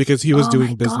myself, because he was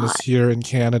doing business here in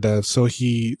Canada. So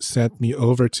he sent me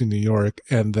over to New York,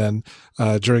 and then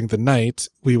during the night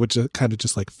we would just kind of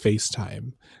just like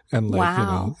FaceTime and like, you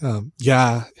know,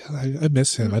 I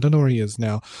miss him. I don't know where he is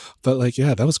now, but like,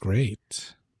 yeah, that was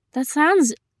great. That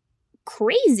sounds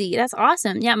crazy. That's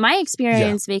awesome. Yeah, my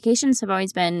experience, vacations have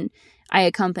always been I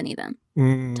accompany them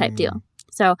type deal.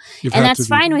 So, and that's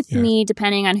fine with me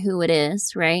depending on who it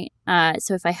is, right?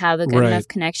 So if I have a good enough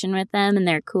connection with them and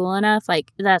they're cool enough,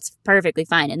 like that's perfectly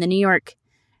fine. And the New York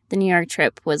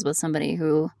trip was with somebody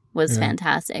who was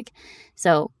fantastic.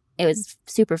 So it was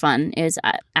super fun. It was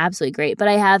absolutely great. But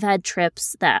I have had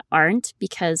trips that aren't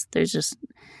because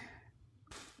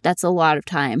that's a lot of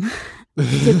time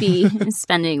to be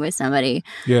spending with somebody.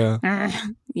 Yeah.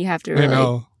 You have to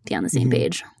really be on the same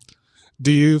page.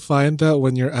 Do you find that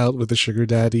when you're out with a sugar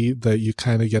daddy that you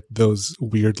kind of get those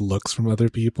weird looks from other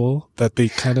people, that they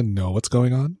kind of know what's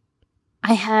going on?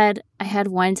 I had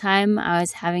one time I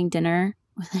was having dinner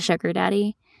with a sugar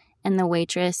daddy and the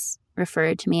waitress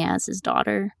referred to me as his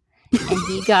daughter, and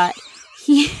he was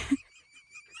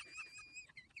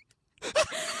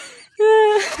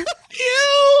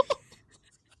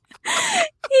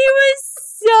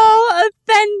so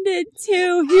offended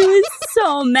too. He was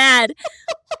so mad.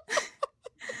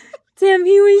 Tim,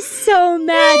 he was so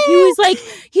mad. He's like,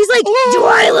 do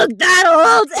I look that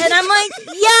old? And I'm like,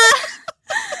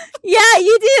 yeah,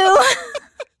 you do.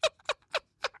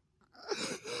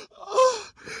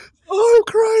 I'm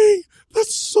crying.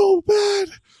 That's so bad.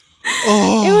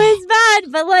 Oh. It was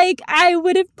bad, but like I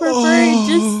would have preferred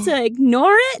just to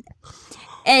ignore it.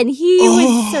 And he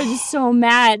was so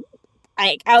mad.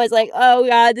 Like I was like, oh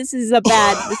God, this is not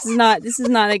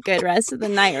a good rest of the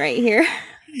night right here.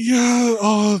 Yeah,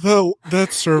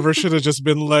 that server should have just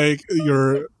been like,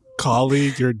 your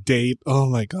colleague, your date. Oh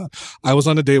my God. I was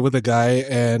on a date with a guy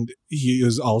and he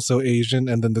is also Asian.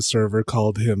 And then the server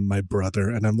called him my brother.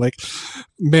 And I'm like,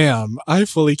 ma'am, I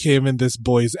fully came in this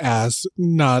boy's ass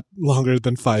not longer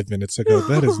than 5 minutes ago.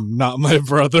 That is not my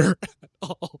brother at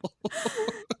all.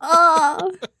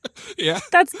 Oh, Yeah.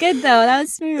 that's good though. That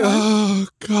was smooth. Oh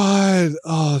God.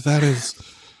 Oh, that is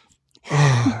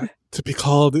to be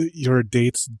called your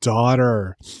date's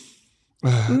daughter.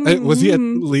 Was he at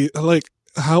least like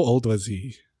how old was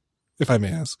he, if I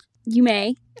may ask? You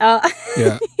may.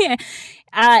 Yeah.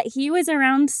 Yeah. He was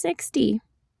around 60.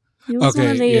 He was one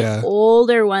of the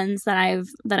older ones that I've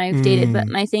dated. But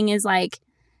my thing is like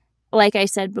I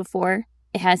said before,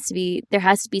 there has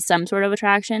to be some sort of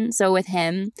attraction. So with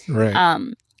him, right.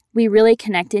 We really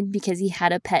connected because he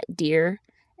had a pet deer,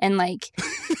 and like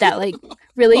that like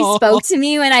really spoke to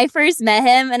me when I first met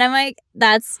him, and I'm like,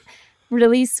 that's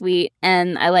really sweet,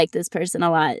 and I like this person a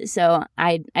lot. So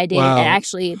I dated, and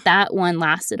actually that one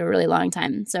lasted a really long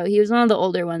time. So he was one of the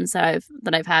older ones that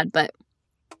I've had, but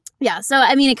yeah. So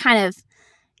I mean, you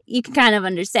can kind of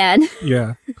understand.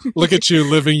 Yeah. Look at you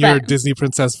living your Disney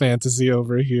princess fantasy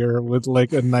over here with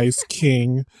like a nice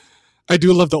king. I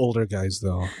do love the older guys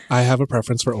though. I have a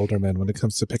preference for older men when it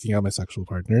comes to picking out my sexual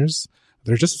partners.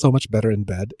 They're just so much better in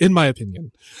bed, in my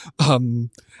opinion.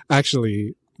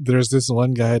 Actually, there's this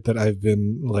one guy that I've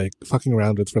been like fucking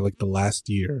around with for like the last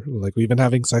year. Like we've been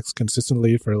having sex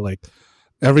consistently for like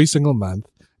every single month.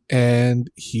 And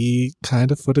he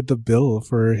kind of footed the bill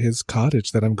for his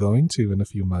cottage that I'm going to in a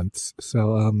few months.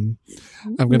 So I'm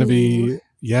going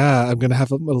to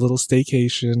have a little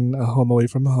staycation, a home away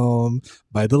from home,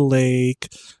 by the lake,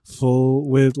 full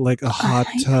with like a hot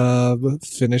tub,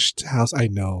 finished house. I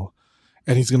know.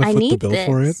 And he's going to foot the bill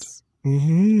for it.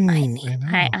 Mm-hmm.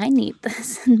 I need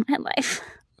this in my life.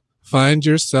 Find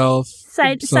yourself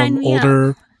some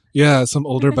older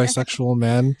bisexual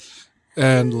man.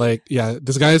 And like, yeah,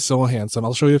 this guy is so handsome.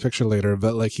 I'll show you a picture later,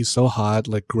 but like, he's so hot,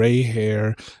 like gray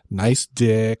hair, nice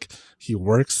dick. He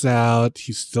works out.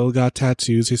 He's still got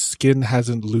tattoos. His skin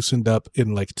hasn't loosened up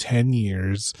in like 10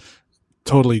 years.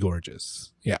 Totally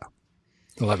gorgeous. Yeah.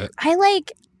 I love it. I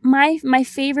like my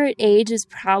favorite age is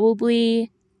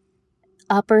probably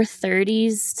upper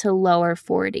 30s to lower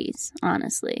 40s,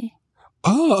 honestly.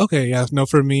 Oh, okay. Yeah. No,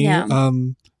 for me,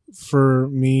 For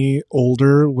me,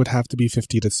 older would have to be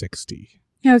 50 to 60.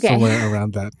 Okay. Somewhere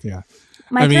around that, yeah.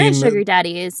 My current sugar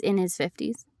daddy is in his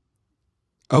 50s.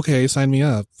 Okay, sign me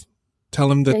up. Tell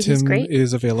him that Tim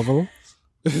is available.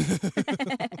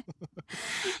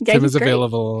 Tim is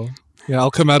available. Yeah,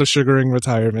 I'll come out of sugaring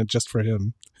retirement just for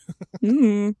him.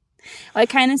 Well, it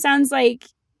kind of sounds like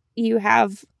you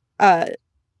have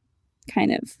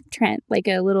kind of like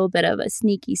a little bit of a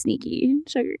sneaky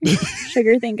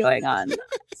sugar thing going on.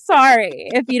 Sorry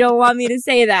if you don't want me to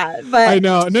say that, but I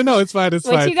know. No, it's fine. It's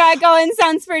fine. What you got going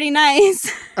sounds pretty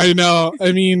nice. I know.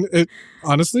 I mean,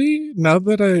 honestly, now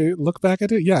that I look back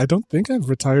at it, yeah, I don't think I've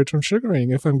retired from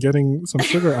sugaring if I'm getting some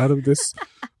sugar out of this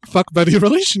fuck buddy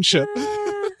relationship.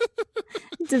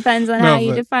 Depends on how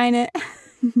you define it.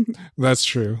 That's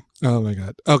true. Oh my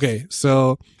God. Okay,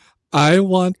 so I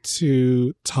want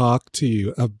to talk to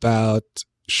you about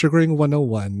Sugaring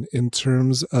 101 in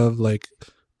terms of like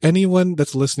anyone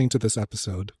that's listening to this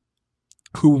episode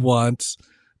who wants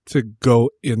to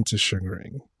go into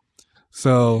sugaring.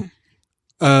 So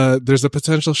there's a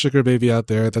potential sugar baby out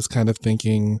there that's kind of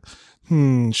thinking,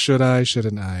 should I,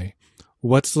 shouldn't I?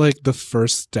 What's like the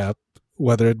first step,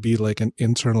 whether it be like an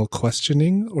internal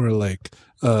questioning or like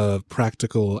a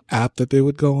practical app that they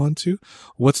would go on to?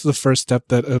 What's the first step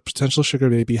that a potential sugar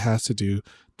baby has to do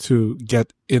to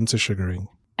get into sugaring?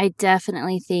 I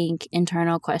definitely think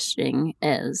internal questioning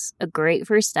is a great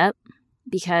first step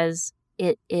because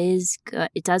it is good.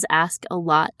 It does ask a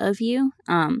lot of you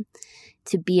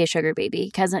to be a sugar baby,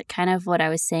 because kind of what I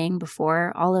was saying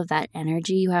before, all of that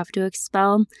energy you have to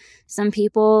expel. Some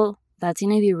people, that's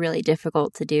going to be really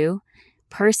difficult to do.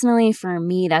 Personally, for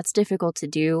me, that's difficult to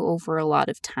do over a lot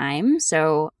of time.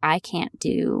 So I can't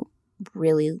do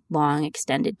really long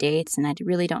extended dates, and I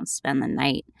really don't spend the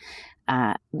night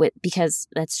because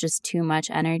that's just too much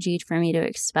energy for me to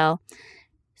expel.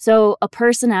 So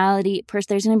there's going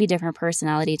to be different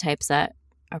personality types that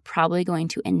are probably going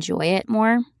to enjoy it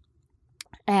more.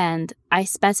 And I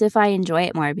specify enjoy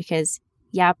it more because,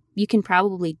 yeah, you can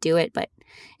probably do it, but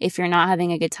if you're not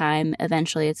having a good time,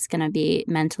 eventually it's going to be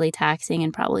mentally taxing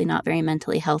and probably not very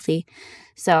mentally healthy.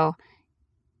 So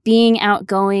being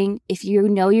outgoing, if you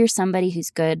know you're somebody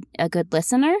who's a good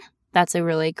listener, that's a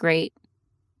really great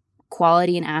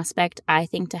quality and aspect, I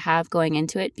think, to have going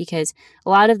into it, because a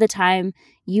lot of the time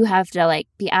you have to like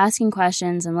be asking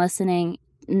questions and listening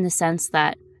in the sense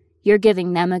that you're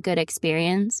giving them a good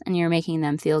experience and you're making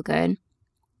them feel good.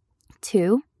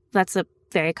 2, that's a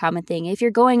very common thing. If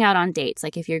you're going out on dates,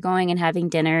 like if you're going and having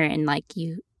dinner and like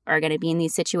you are going to be in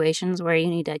these situations where you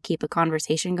need to keep a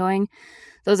conversation going,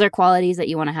 those are qualities that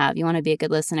you want to have. You want to be a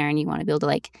good listener and you want to be able to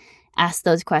like ask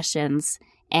those questions.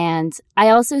 And I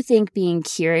also think being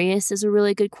curious is a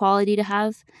really good quality to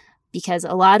have, because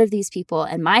a lot of these people,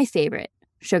 and my favorite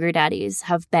sugar daddies,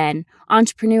 have been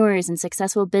entrepreneurs and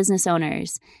successful business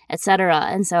owners, etc.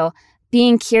 And so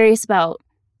being curious about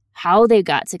how they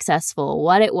got successful,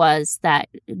 what it was that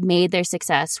made their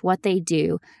success, what they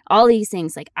do, all these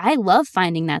things. Like, I love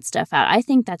finding that stuff out. I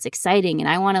think that's exciting, and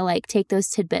I want to like take those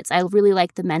tidbits. I really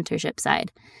like the mentorship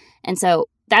side. And so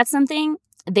that's something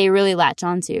they really latch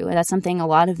onto. And that's something a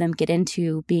lot of them get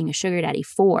into being a sugar daddy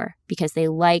for, because they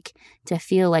like to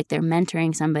feel like they're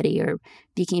mentoring somebody or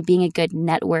being a good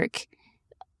network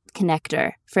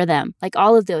connector for them, like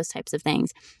all of those types of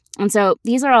things. And so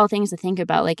these are all things to think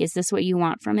about. Like, is this what you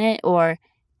want from it? Or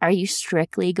are you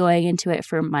strictly going into it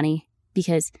for money?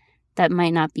 Because that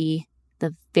might not be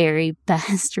the very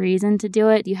best reason to do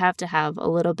it. You have to have a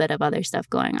little bit of other stuff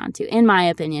going on too, in my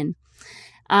opinion.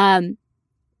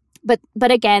 But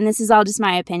again, this is all just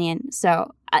my opinion.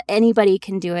 So anybody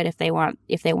can do it if they want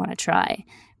to try.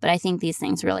 But I think these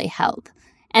things really help.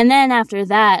 And then after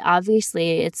that,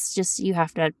 obviously, it's just you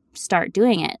have to start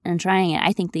doing it and trying it.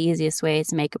 I think the easiest way is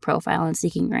to make a profile on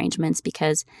Seeking Arrangements,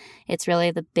 because it's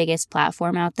really the biggest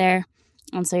platform out there.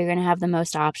 And so you're going to have the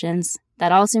most options.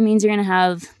 That also means you're going to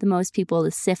have the most people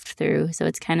to sift through. So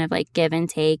it's kind of like give and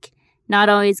take. Not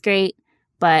always great,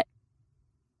 but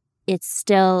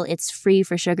it's free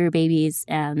for sugar babies.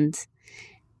 And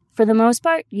for the most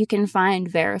part, you can find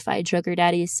verified sugar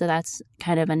daddies. So that's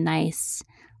kind of a nice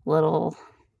little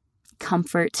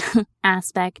comfort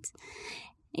aspect.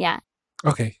 Yeah.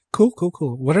 Okay, cool.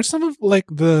 What are some of like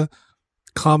the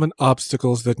common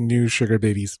obstacles that new sugar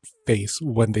babies face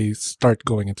when they start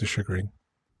going into sugaring?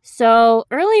 So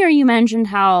earlier you mentioned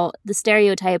how the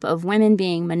stereotype of women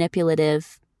being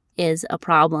manipulative is a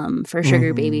problem for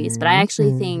sugar babies, but I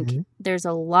actually think there's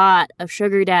a lot of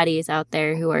sugar daddies out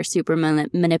there who are super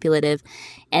manipulative,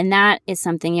 and that is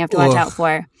something you have to watch out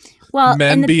for. Well,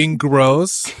 men being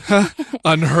gross,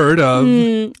 unheard of.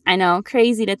 I know,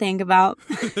 crazy to think about.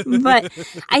 But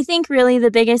I think really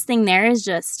the biggest thing there is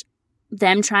just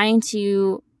them trying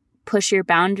to push your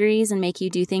boundaries and make you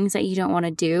do things that you don't want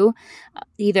to do,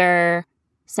 either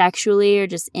sexually or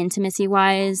just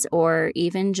intimacy-wise, or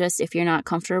even just if you're not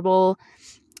comfortable,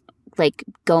 like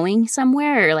going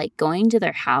somewhere or like going to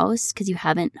their house because you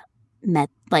haven't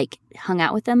hung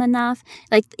out with them enough,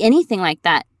 like anything like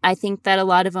that. I think that a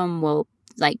lot of them will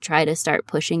like try to start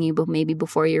pushing you, but maybe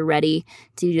before you're ready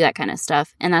to do that kind of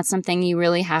stuff. And that's something you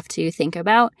really have to think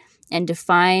about and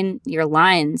define your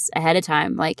lines ahead of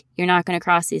time. Like, you're not going to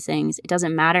cross these things. It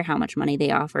doesn't matter how much money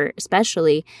they offer,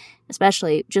 especially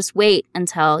just wait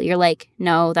until you're like,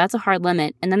 no, that's a hard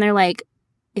limit. And then they're like,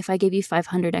 if I give you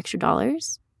 $500 extra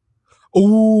dollars.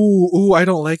 Ooh, I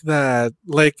don't like that.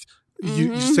 Like,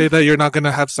 you say that you're not going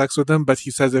to have sex with him, but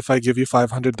he says, if I give you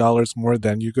 $500 more,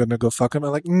 then you're going to go fuck him.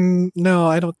 I'm like, no,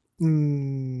 I don't.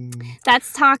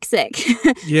 That's toxic.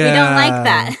 Yeah. We don't like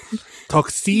that.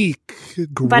 Toxic.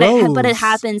 Gross. But it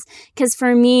happens. Because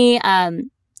for me,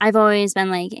 I've always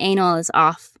been like, anal is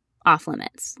off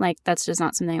limits. Like, that's just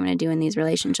not something I'm going to do in these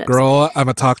relationships. Girl, I'm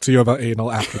going to talk to you about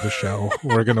anal after the show.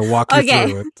 We're going to walk you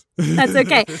through it. That's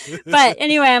okay. But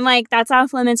anyway, I'm like, that's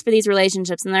off limits for these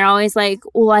relationships. And they're always like,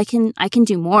 well, I can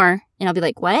do more. And I'll be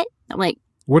like, what? I'm like,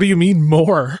 what do you mean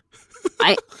more?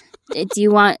 Do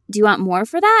you want more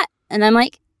for that? And I'm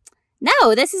like,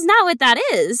 no, this is not what that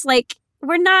is. Like,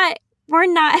 we're not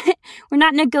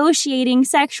negotiating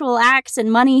sexual acts and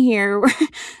money here.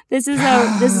 This is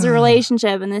a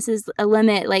relationship, and this is a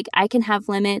limit. Like, I can have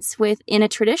limits in a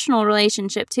traditional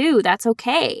relationship too. That's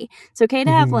okay. It's okay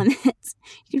to have limits.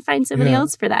 You can find somebody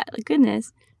else for that. Like,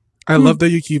 goodness. I love that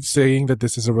you keep saying that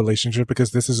this is a relationship,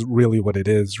 because this is really what it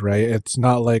is, right? It's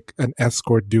not like an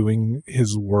escort doing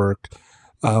his work,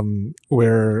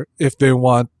 where if they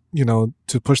want,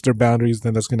 to push their boundaries,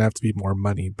 then there's going to have to be more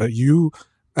money. But you,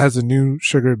 as a new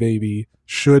sugar baby,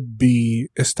 should be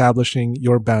establishing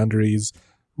your boundaries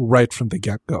right from the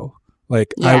get-go.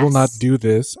 Like, yes. I will not do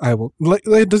this. I will, like,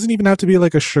 it doesn't even have to be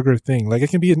like a sugar thing. Like, it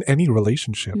can be in any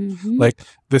relationship. Like,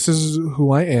 this is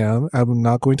who I am. I'm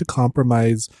not going to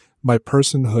compromise my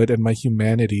personhood and my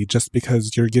humanity just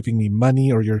because you're giving me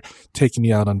money or you're taking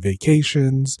me out on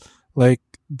vacations. Like,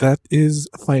 that is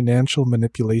financial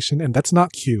manipulation, and that's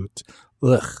not cute.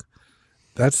 Ugh.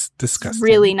 That's disgusting.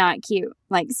 Really not cute.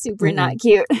 Like super not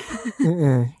cute.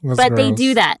 But they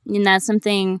do that. And that's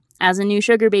something as a new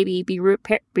sugar baby,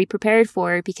 be prepared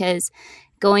for, because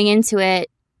going into it,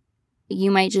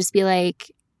 you might just be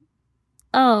like,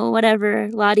 oh, whatever,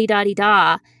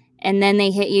 la-di-da-di-da. And then they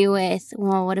hit you with,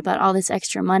 well, what about all this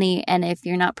extra money? And if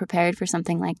you're not prepared for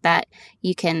something like that,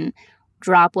 you can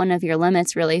drop one of your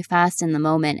limits really fast in the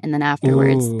moment. And then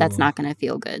afterwards, that's not going to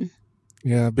feel good.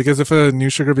 Yeah, because if a new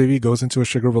sugar baby goes into a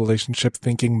sugar relationship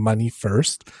thinking money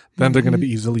first, then they're going to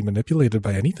be easily manipulated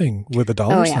by anything with a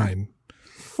dollar sign.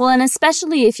 Well, and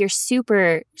especially if you're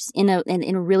super in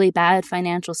a really bad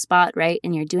financial spot, right?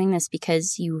 And you're doing this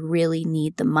because you really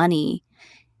need the money,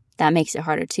 that makes it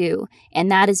harder too. And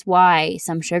that is why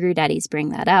some sugar daddies bring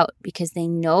that out, because they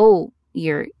know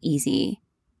you're easy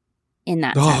in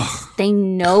that sense. They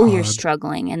know you're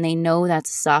struggling, and they know that's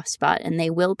a soft spot, and they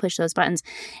will push those buttons.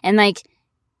 And like,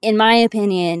 in my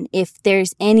opinion, if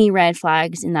there's any red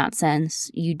flags in that sense,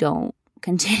 you don't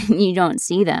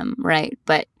see them, right?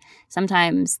 But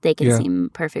sometimes they can seem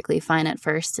perfectly fine at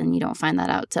first, and you don't find that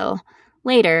out till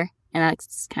later, and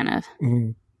that's kind of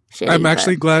shitty. I'm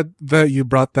actually glad that you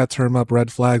brought that term up,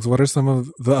 red flags. What are some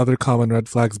of the other common red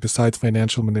flags besides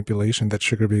financial manipulation that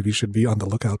sugar babies should be on the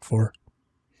lookout for?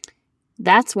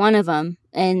 That's one of them,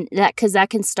 and that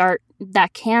can start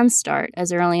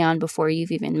as early on before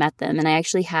you've even met them. And I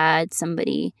actually had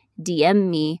somebody DM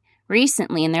me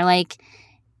recently, and they're like,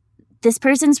 this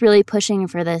person's really pushing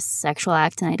for this sexual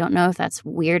act, and I don't know if that's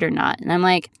weird or not. And I'm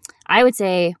like, I would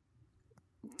say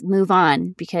move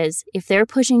on, because if they're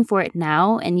pushing for it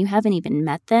now and you haven't even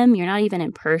met them, you're not even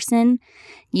in person,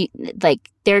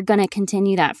 they're going to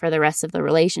continue that for the rest of the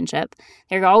relationship.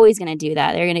 They're always going to do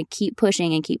that. They're going to keep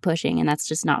pushing, and that's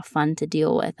just not fun to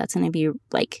deal with. That's going to be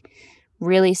like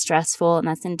really stressful, and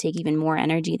that's going to take even more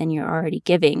energy than you're already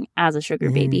giving as a sugar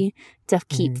baby to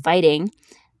keep fighting.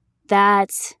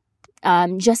 That's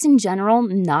just in general,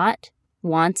 not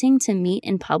wanting to meet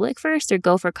in public first or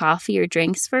go for coffee or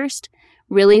drinks first,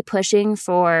 really pushing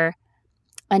for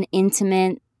an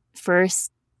intimate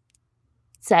first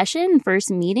session,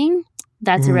 first meeting.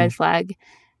 That's a red flag.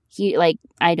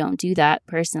 I don't do that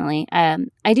personally.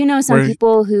 I do know some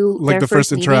people who the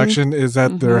first interaction is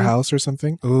at their house or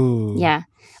something. Ooh. Yeah.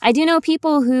 I do know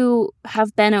people who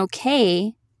have been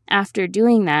okay after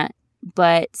doing that,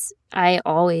 but I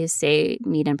always say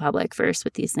meet in public first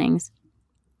with these things.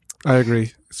 I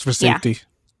agree. It's for safety.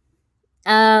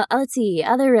 Let's see.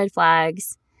 Other red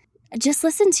flags. Just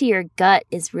listen to your gut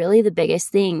is really the biggest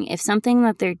thing. If something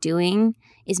that they're doing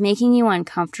is making you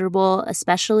uncomfortable,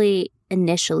 especially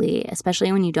initially,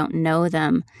 especially when you don't know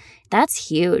them, that's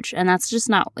huge. And that's just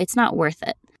it's not worth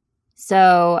it.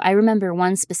 So I remember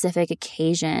one specific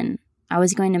occasion. I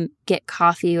was going to get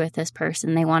coffee with this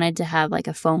person. They wanted to have like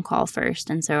a phone call first.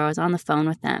 And so I was on the phone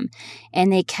with them,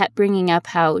 and they kept bringing up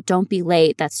how don't be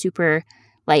late. That's super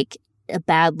like a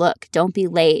bad look. Don't be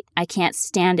late. I can't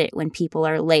stand it when people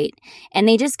are late. And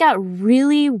they just got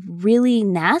really, really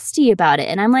nasty about it.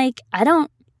 And I'm like, I don't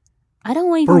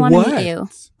even want to meet you.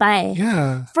 Bye.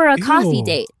 Yeah. For a coffee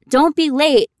date. Don't be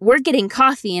late. We're getting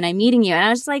coffee and I'm meeting you. And I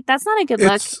was like, that's not a good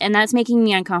look. And that's making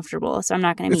me uncomfortable. So I'm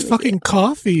not going to meet you. It's fucking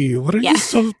coffee. What are you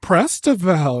so pressed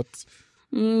about?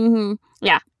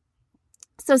 Yeah.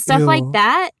 So stuff like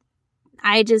that,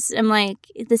 I just am like,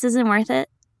 this isn't worth it.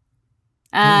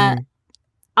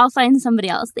 I'll find somebody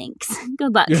else. Thanks.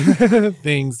 Good luck.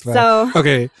 Thanks. So,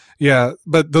 okay. Yeah.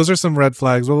 But those are some red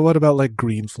flags. Well, what about like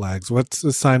green flags? What's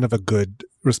a sign of a good,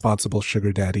 responsible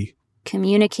sugar daddy?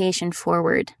 Communication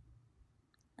forward.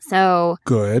 So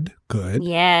good.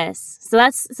 Yes. So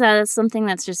that's something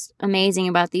that's just amazing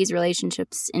about these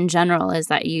relationships in general, is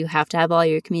that you have to have all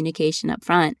your communication up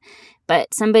front.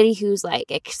 But somebody who's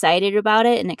like excited about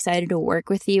it and excited to work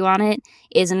with you on it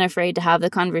isn't afraid to have the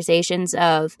conversations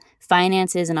of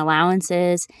finances and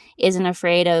allowances, isn't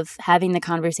afraid of having the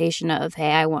conversation of,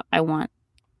 hey, I want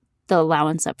the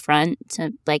allowance up front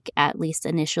to like at least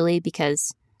initially,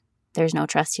 because there's no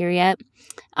trust here yet.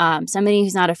 Somebody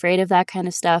who's not afraid of that kind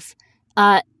of stuff.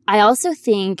 I also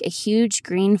think a huge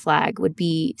green flag would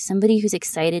be somebody who's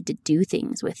excited to do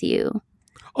things with you.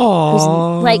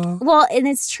 Oh, and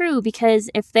it's true, because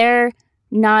if they're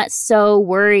not so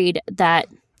worried that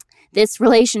this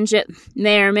relationship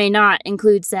may or may not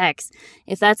include sex,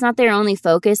 if that's not their only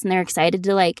focus and they're excited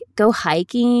to like go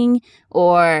hiking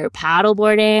or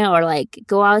paddleboarding or like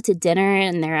go out to dinner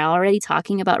and they're already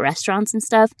talking about restaurants and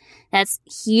stuff, that's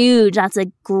huge. That's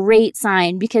a great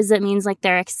sign, because that means like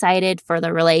they're excited for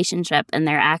the relationship and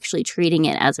they're actually treating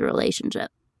it as a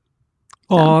relationship.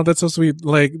 Oh, that's so sweet.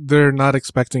 Like, they're not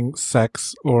expecting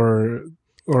sex or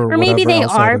or maybe whatever they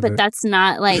outside are, of but it. that's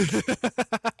not like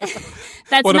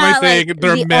that's What am I not saying? like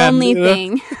They're the men. only Yeah.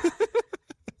 thing.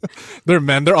 They're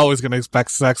men. They're always going to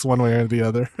expect sex one way or the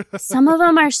other. Some of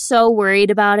them are so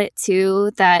worried about it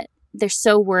too that they're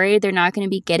so worried they're not going to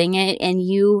be getting it, and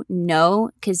you know,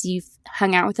 because you've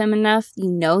hung out with them enough, you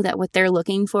know that what they're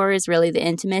looking for is really the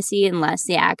intimacy and less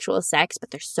the actual sex,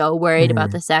 but they're so worried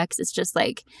about the sex. It's just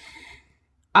like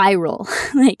eye roll,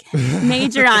 like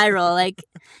major eye roll. Like,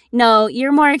 no,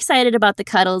 you're more excited about the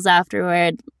cuddles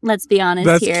afterward. Let's be honest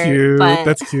That's here. cute. But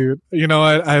That's cute. You know,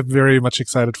 I'm very much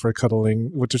excited for cuddling,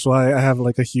 which is why I have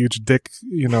like a huge dick,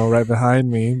 you know, right behind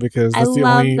me, because I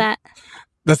love that.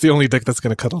 that's the only dick that's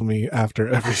going to cuddle me after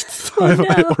every time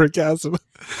I orgasm.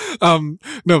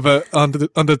 No, but on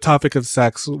the topic of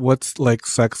sex, what's like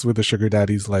sex with the sugar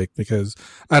daddies like? Because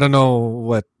I don't know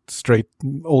what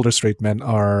older straight men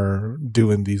are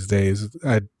doing these days.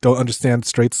 I don't understand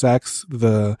straight sex.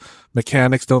 The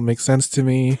mechanics don't make sense to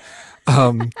me.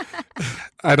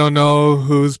 I don't know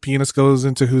whose penis goes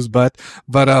into whose butt,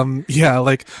 but yeah,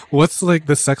 like what's like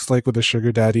the sex like with a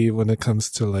sugar daddy when it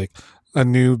comes to like a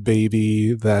new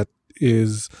baby that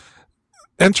is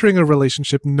entering a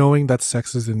relationship knowing that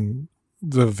sex is in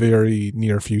the very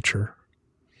near future?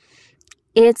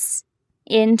 It's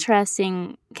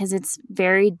interesting because it's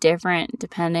very different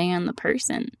depending on the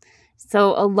person.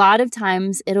 So a lot of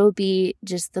times it'll be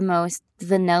just the most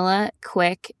vanilla,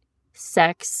 quick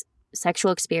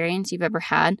sexual experience you've ever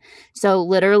had. So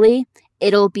literally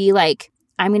it'll be like,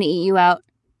 I'm going to eat you out.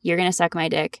 You're going to suck my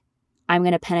dick. I'm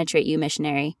going to penetrate you,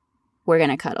 missionary. We're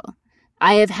going to cuddle.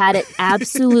 I have had it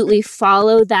absolutely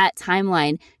follow that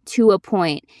timeline to a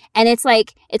point. And it's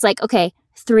like, okay,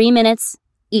 3 minutes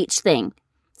each thing.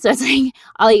 So it's like,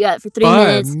 I'll eat you out for 3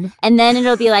 minutes. And then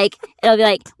it'll be like,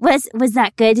 was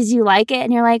that good? Did you like it?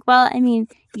 And you're like, well, I mean,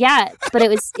 yeah, but it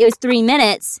was 3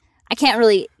 minutes. I can't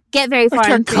really get very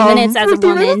far in 3 minutes as a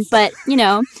woman, but you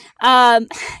know,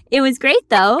 it was great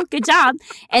though. Good job.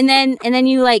 And then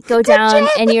you like go down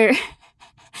and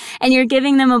you're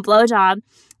giving them a blowjob,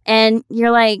 and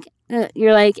you're like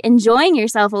enjoying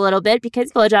yourself a little bit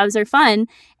because blowjobs are fun.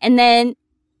 And then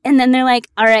they're like,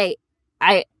 all right,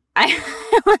 I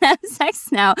want to have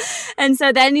sex now. And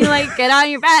so then you like get on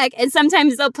your back, and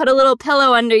sometimes they'll put a little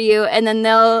pillow under you, and then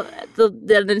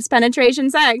it's penetration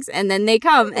sex, and then they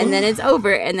come, and then it's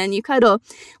over, and then you cuddle.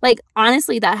 Like,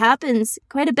 honestly, that happens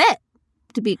quite a bit,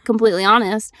 to be completely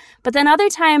honest. But then other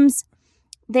times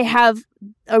they have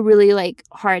a really like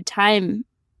hard time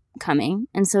coming.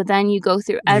 And so then you go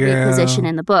through every position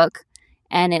in the book,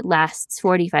 and it lasts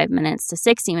 45 minutes to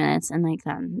 60 minutes. And like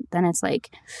then it's like,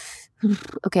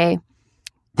 okay,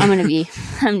 I'm gonna be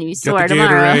sore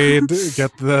tomorrow.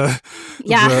 Get the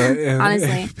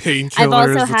honestly, painkillers, I've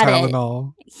also had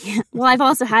Tylenol. Well, I've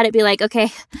also had it be like, okay,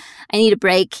 I need a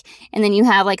break, and then you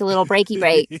have like a little breaky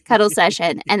break cuddle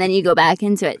session, and then you go back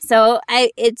into it. So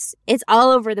it's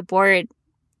all over the board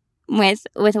with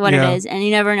what it is, and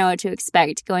you never know what to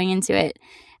expect going into it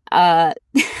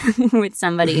with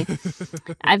somebody.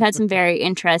 I've had some very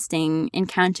interesting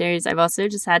encounters. I've also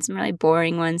just had some really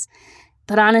boring ones.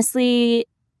 But honestly,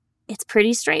 it's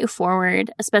pretty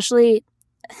straightforward, especially,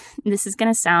 this is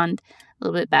going to sound a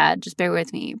little bit bad, just bear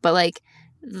with me, but like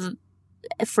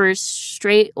for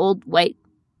straight old white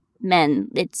men,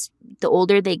 it's the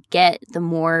older they get, the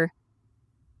more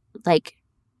like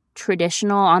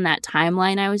traditional on that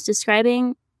timeline I was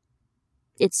describing.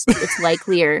 It's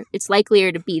likelier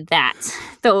to be that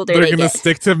the older they're they gonna get.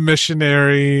 stick to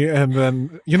missionary, and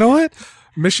then you know what?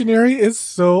 Missionary is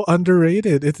so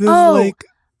underrated. It is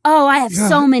I have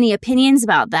so many opinions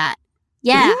about that.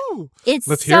 Yeah. Ooh, it's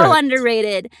let's so hear it.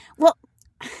 underrated. Well,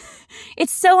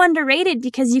 it's so underrated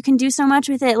because you can do so much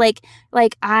with it. Like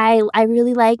I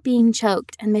really like being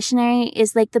choked, and missionary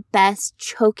is like the best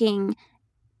choking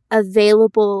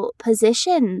available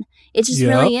position. It just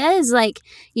really is. Like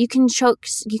you can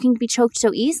be choked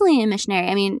so easily in missionary.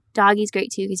 I mean, doggy's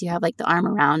great too because you have like the arm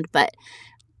around, but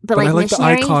like I like the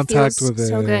eye missionary contact feels with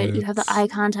so it. good. You have the eye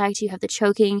contact, you have the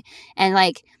choking, and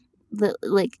like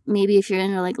maybe if you're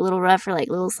into like a little rough or like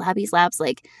little slappy slaps,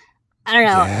 like I don't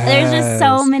know. Yes. There's just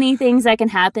so many things that can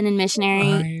happen in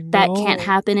missionary I that know. can't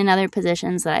happen in other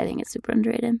positions that I think is super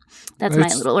underrated. That's my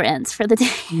little rant for the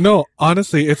day. No,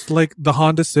 honestly, it's like the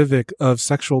Honda Civic of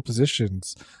sexual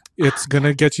positions. It's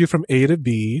gonna get you from A to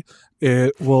B.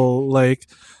 It will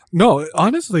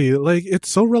honestly, like it's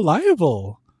so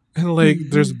reliable. And like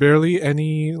there's barely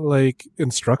any like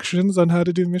instructions on how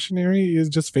to do missionary. You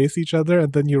just face each other,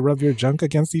 and then you rub your junk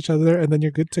against each other, and then you're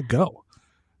good to go.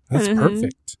 That's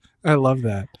perfect. I love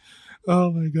that.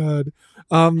 Oh my God.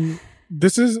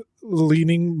 This is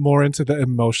leaning more into the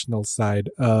emotional side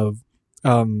of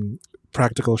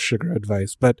practical sugar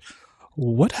advice, but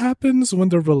what happens when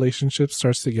the relationship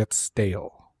starts to get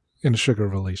stale in a sugar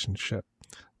relationship?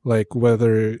 Like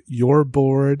whether you're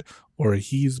bored or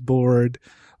he's bored,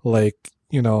 like,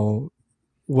 you know,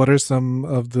 what are some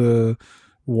of the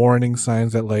warning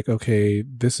signs that like, okay,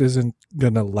 this isn't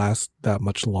gonna last that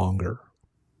much longer?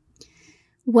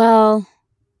 Well,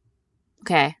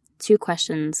 okay, two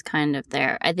questions kind of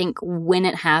there. I think when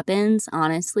it happens,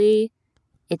 honestly,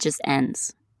 it just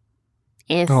ends.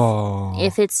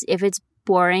 If it's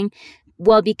boring,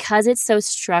 well, because it's so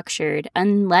structured,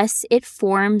 unless it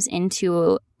forms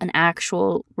into an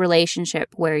actual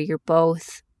relationship where you're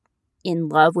both in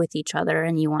love with each other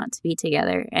and you want to be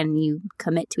together and you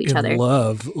commit to each other.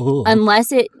 Love. Ooh.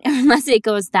 Unless it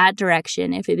goes that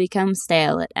direction, if it becomes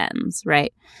stale, it ends,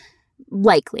 right?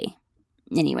 Likely.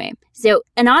 Anyway. So,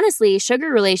 and honestly, sugar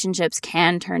relationships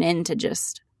can turn into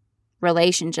just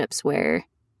relationships where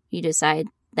you decide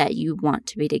that you want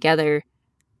to be together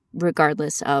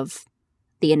regardless of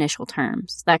the initial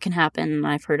terms. That can happen.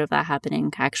 I've heard of that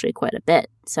happening actually quite a bit.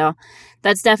 So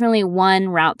that's definitely one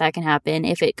route that can happen.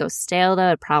 If it goes stale,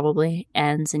 though, it probably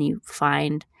ends and you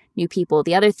find new people.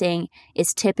 The other thing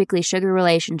is typically sugar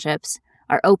relationships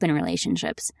are open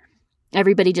relationships.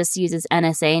 Everybody just uses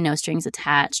NSA, no strings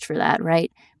attached, for that,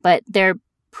 right? But they're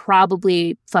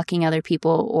probably fucking other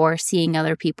people or seeing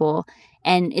other people.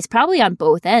 And it's probably on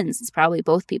both ends. It's probably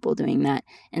both people doing that.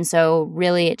 And so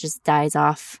really it just dies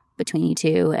off between you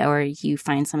two, or you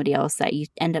find somebody else that you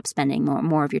end up spending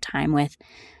more of your time with.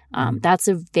 That's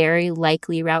a very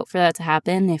likely route for that to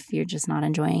happen if you're just not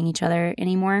enjoying each other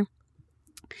anymore.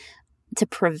 To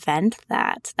prevent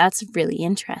that, that's really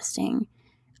interesting.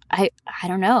 I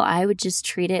don't know. I would just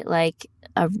treat it like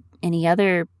any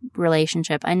other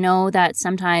relationship. I know that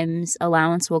sometimes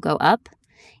allowance will go up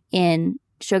in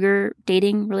sugar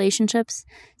dating relationships.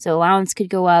 So allowance could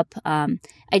go up.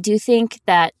 I do think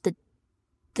that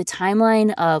the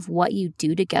timeline of what you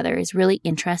do together is really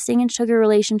interesting in sugar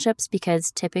relationships,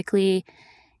 because typically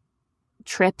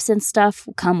trips and stuff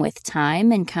come with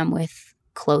time and come with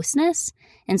closeness.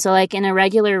 And so like in a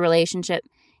regular relationship,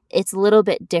 it's a little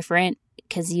bit different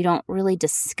because you don't really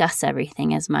discuss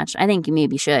everything as much. I think you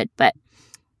maybe should, but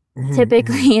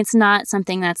typically it's not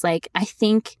something that's like, I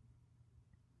think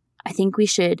we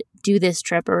should do this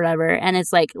trip or whatever. And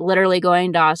it's like literally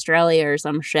going to Australia or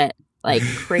some shit, like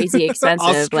crazy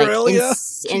expensive, like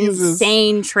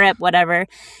insane trip, whatever.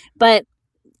 But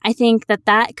I think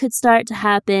that could start to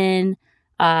happen.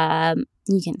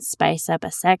 You can spice up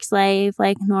a sex life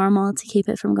like normal to keep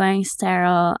it from going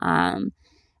sterile.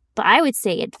 But I would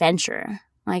say adventure,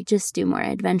 like just do more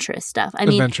adventurous stuff. I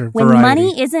mean, when variety.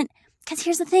 Money isn't, because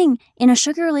here's the thing, in a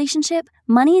sugar relationship,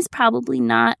 money is probably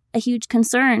not a huge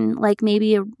concern, like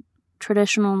maybe a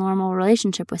traditional normal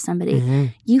relationship with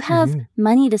somebody. You have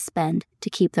money to spend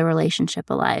to keep the relationship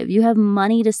alive. You have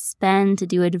money to spend to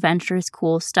do adventurous,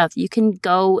 cool stuff. You can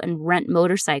go and rent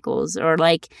motorcycles, or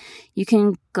like you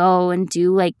can go and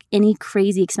do like any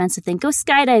crazy expensive thing. Go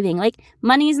skydiving. Like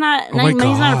money's not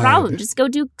a problem. Just go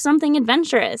do something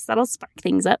adventurous. That'll spark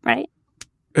things up, right?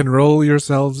 Enroll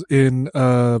yourselves in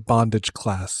a bondage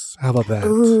class. How about that?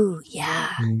 Ooh,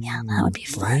 yeah. Yeah, that would be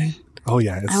fun. Right? Oh,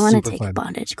 yeah. I want to take a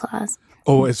bondage class.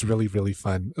 Oh, it's really, really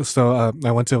fun. So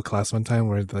I went to a class one time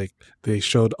where like they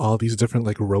showed all these different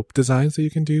like rope designs that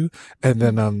you can do. And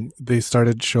then they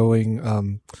started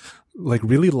showing like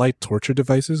really light torture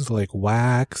devices like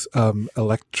wax,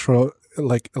 electric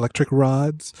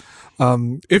rods.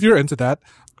 If you're into that,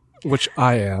 which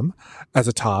I am as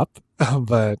a top,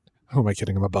 but who am I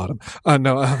kidding? I'm a bottom.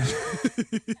 No,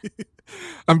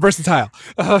 I'm versatile.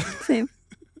 Same.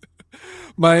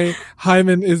 My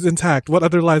hymen is intact. What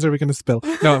other lies are we going to spill?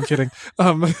 No, I'm kidding.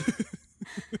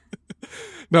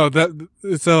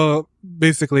 So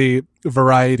basically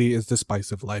variety is the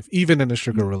spice of life, even in a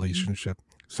sugar relationship.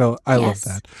 So I love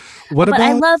that.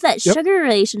 I love that sugar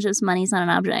relationships, money's not an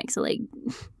object. So like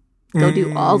go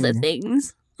do all the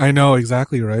things. I know,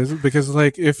 exactly, right? Because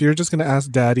like if you're just going to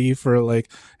ask daddy for like,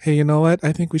 hey, you know what?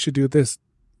 I think we should do this.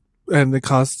 And it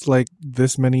costs like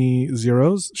this many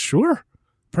zeros. Sure.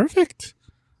 Perfect.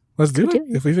 Let's do it.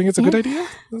 If we think it's a good idea,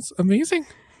 that's amazing.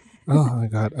 Oh my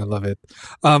God, I love it.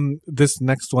 This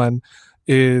next one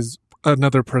is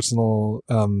another personal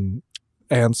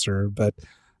answer, but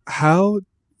how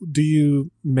do you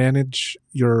manage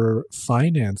your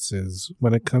finances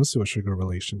when it comes to a sugar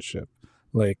relationship?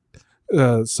 Like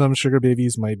some sugar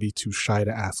babies might be too shy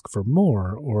to ask for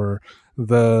more, or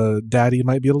the daddy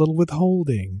might be a little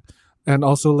withholding. And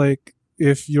also like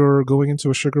if you're going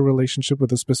into a sugar relationship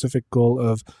with a specific goal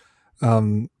of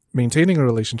maintaining a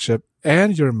relationship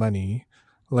and your money,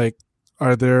 like,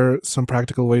 are there some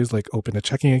practical ways, like open a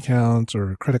checking account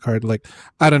or a credit card? Like,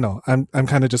 I don't know. I'm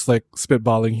kind of just like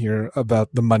spitballing here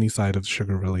about the money side of the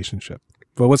sugar relationship.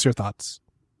 But what's your thoughts?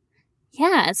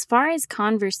 Yeah, as far as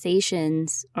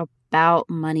conversations about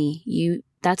money,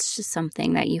 that's just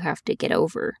something that you have to get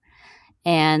over.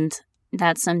 And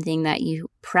that's something that you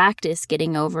practice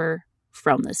getting over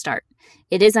from the start.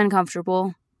 It is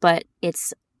uncomfortable, but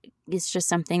it's just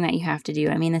something that you have to do.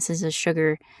 I mean, this is a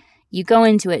sugar. You go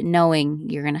into it knowing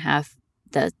you're going to have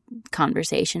the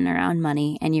conversation around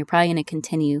money, and you're probably going to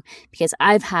continue, because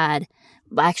I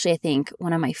think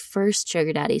one of my first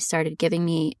sugar daddies started giving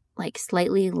me like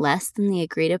slightly less than the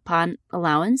agreed upon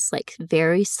allowance, like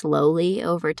very slowly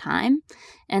over time.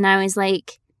 And I was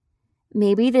like,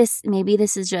 maybe this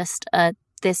is just a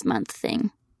this month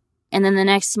thing. And then the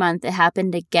next month it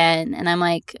happened again. And I'm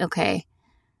like, okay,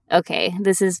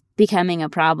 this is becoming a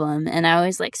problem. And I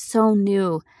was like so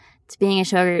new to being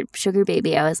a sugar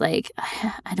baby. I was like,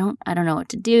 I don't know what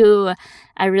to do.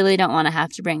 I really don't want to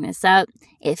have to bring this up.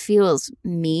 It feels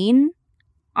mean.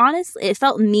 Honestly, it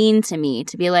felt mean to me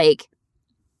to be like,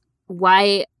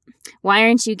 why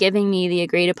aren't you giving me the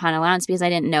agreed upon allowance? Because I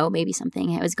didn't know maybe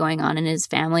something was going on in his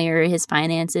family or his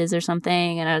finances or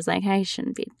something. And I was like, I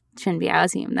shouldn't be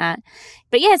asking him that.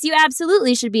 But yes, you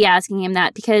absolutely should be asking him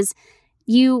that, because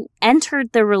you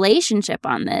entered the relationship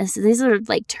on this. These are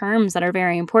like terms that are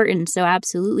very important. So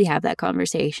absolutely have that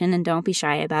conversation and don't be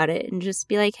shy about it, and just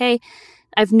be like, hey,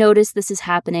 I've noticed this is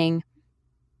happening.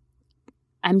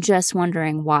 I'm just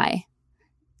wondering why.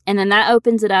 And then that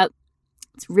opens it up.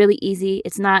 It's really easy.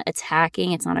 It's not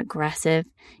attacking. It's not aggressive.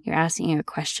 You're asking a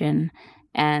question.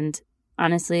 And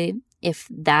honestly, if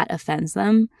that offends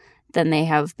them, then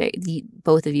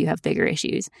both of you have bigger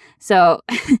issues. So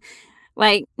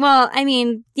like, well, I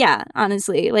mean, yeah,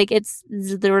 honestly, like it's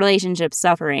the relationship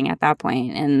suffering at that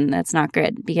point, and that's not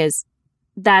good, because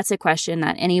that's a question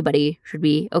that anybody should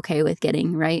be okay with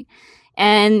getting, right?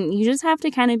 And you just have to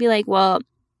kind of be like, well,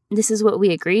 this is what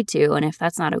we agreed to. And if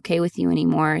that's not okay with you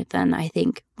anymore, then I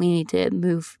think we need to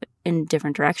move in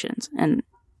different directions and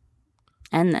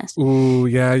end this. Ooh,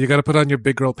 yeah. You got to put on your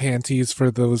big girl panties for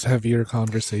those heavier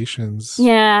conversations.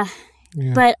 Yeah.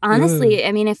 But honestly,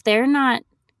 I mean, if they're not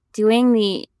doing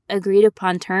the agreed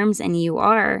upon terms and you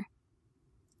are,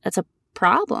 that's a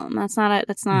problem. It's not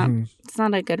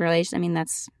a good relation. I mean,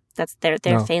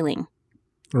 they're failing.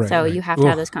 Right, so you have to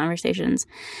have those conversations.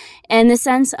 And the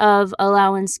sense of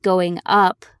allowance going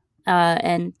up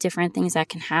and different things that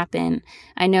can happen.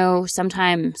 I know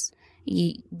sometimes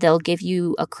they'll give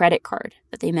you a credit card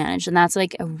that they manage. And that's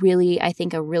like a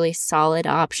really solid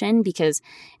option, because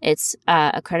it's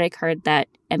a credit card that,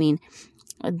 I mean,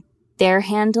 they're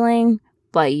handling,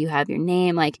 but you have your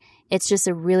name. Like, it's just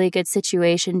a really good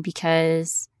situation,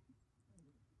 because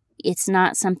it's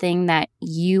not something that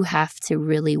you have to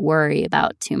really worry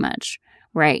about too much,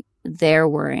 right? They're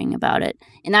worrying about it.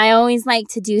 And I always like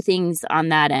to do things on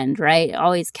that end, right?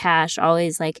 Always cash,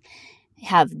 always like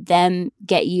have them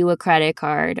get you a credit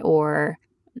card or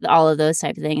all of those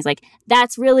type of things. Like,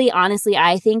 that's really, honestly,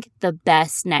 I think the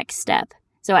best next step.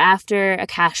 So after a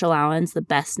cash allowance, the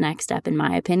best next step, in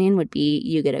my opinion, would be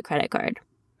you get a credit card.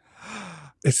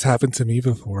 It's happened to me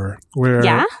before where,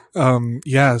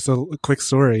 so a quick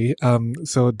story.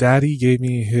 So daddy gave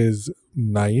me his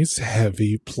nice,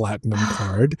 heavy platinum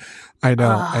card. I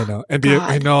know. And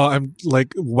I know I'm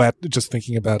like wet just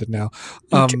thinking about it now.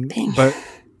 But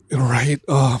right.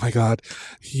 Oh my God.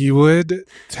 He would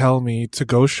tell me to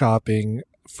go shopping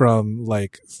from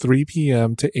like 3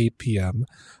 p.m. to 8 p.m.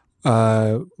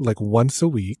 Like once a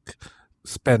week,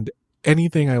 spend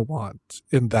anything I want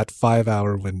in that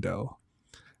 5-hour window.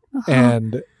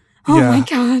 And my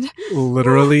God,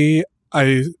 literally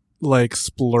I like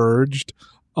splurged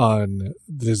on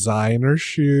designer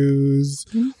shoes,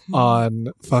 on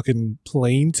fucking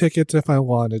plane tickets if I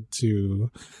wanted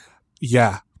to.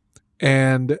 Yeah.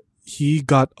 And he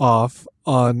got off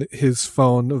on his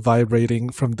phone vibrating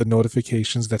from the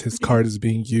notifications that his card is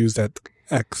being used at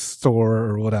X store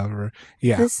or whatever.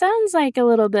 Yeah. This sounds like a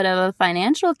little bit of a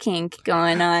financial kink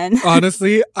going on.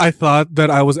 Honestly, I thought that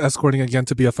I was escorting again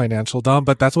to be a financial dom,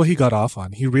 but that's what he got off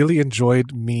on. He really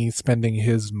enjoyed me spending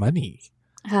his money.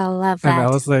 I love that. And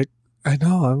I was like, I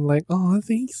know. I'm like, oh,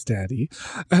 thanks, daddy.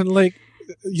 And like,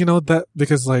 you know, that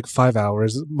because like 5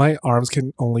 hours, my arms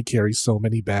can only carry so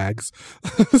many bags.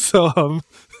 So,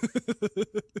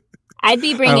 I'd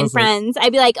be bringing friends.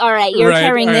 I'd be like, all right, you're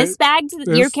carrying this bag,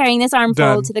 you're carrying this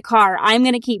armful to the car. I'm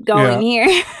going to keep going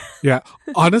here. Yeah.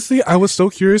 Honestly, I was so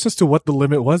curious as to what the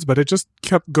limit was, but it just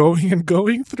kept going and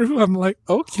going through. I'm like,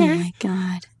 okay. Oh my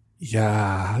God.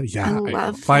 Yeah. I know.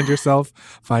 love Find that. yourself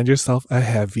a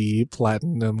heavy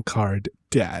platinum card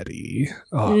daddy.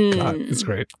 Oh God, it's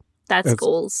great. That's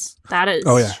goals. That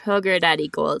is sugar daddy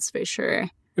goals for sure.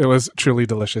 It was truly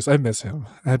delicious. I miss him.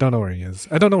 I don't know where he is.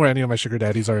 I don't know where any of my sugar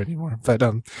daddies are anymore. But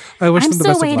I wish them the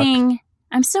best of luck.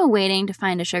 I'm still waiting to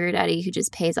find a sugar daddy who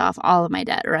just pays off all of my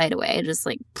debt right away. Just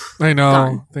like, I know.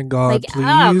 Gone. Thank God. Like, please.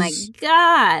 oh my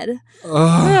God.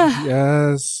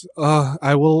 Yes.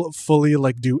 I will fully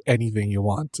do anything you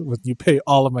want when you pay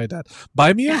all of my debt.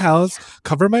 Buy me a house,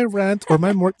 cover my rent or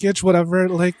my mortgage, whatever.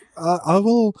 I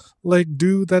will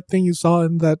do that thing you saw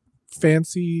in that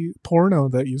fancy porno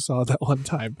that you saw that one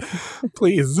time.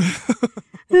 Please.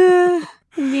 It'd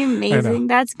be amazing.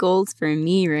 That's goals for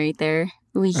me right there.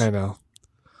 I know.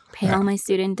 Pay all my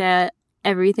student debt,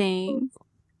 everything.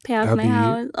 Pay off my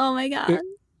house. Oh my God.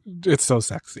 It's so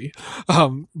sexy.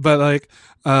 But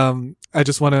I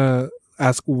just want to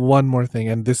ask one more thing,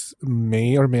 and this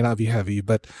may or may not be heavy,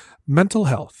 but mental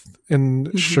health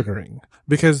in sugaring.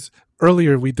 Because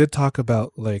earlier we did talk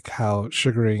about how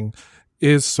sugaring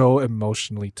is so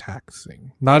emotionally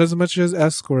taxing. Not as much as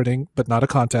escorting, but not a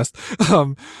contest.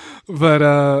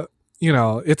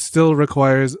 It still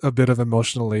requires a bit of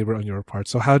emotional labor on your part.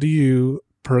 So how do you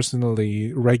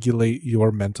personally regulate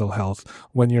your mental health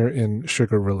when you're in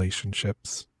sugar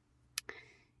relationships?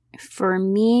 For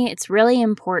me, it's really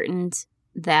important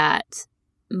that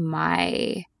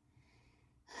my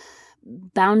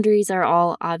boundaries are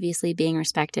all obviously being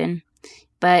respected,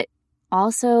 but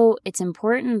also it's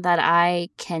important that I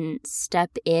can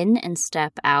step in and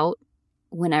step out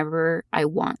whenever I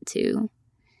want to.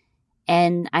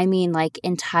 And I mean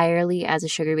entirely as a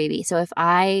sugar baby. So if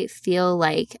I feel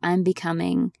like I'm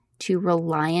becoming too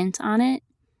reliant on it,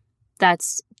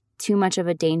 that's too much of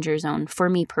a danger zone for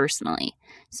me personally.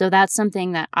 So that's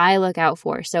something that I look out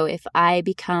for. So if I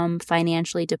become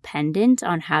financially dependent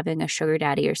on having a sugar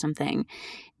daddy or something,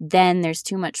 then there's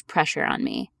too much pressure on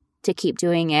me to keep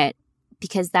doing it,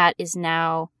 because that is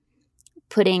now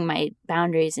putting my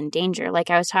boundaries in danger. Like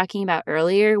I was talking about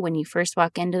earlier, when you first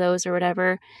walk into those or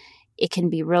whatever, it can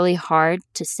be really hard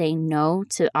to say no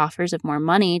to offers of more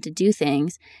money to do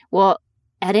things. Well,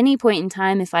 at any point in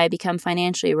time, if I become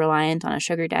financially reliant on a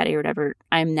sugar daddy or whatever,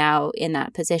 I'm now in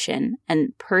that position.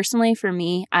 And personally, for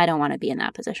me, I don't want to be in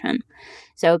that position.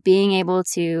 So being able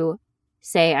to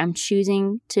say, I'm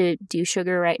choosing to do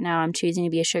sugar right now. I'm choosing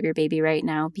to be a sugar baby right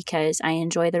now because I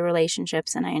enjoy the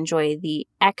relationships and I enjoy the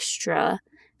extra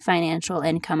financial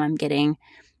income I'm getting.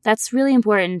 That's really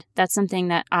important. That's something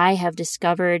that I have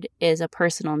discovered is a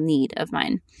personal need of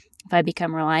mine. If I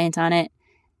become reliant on it,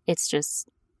 it's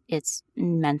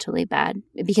mentally bad.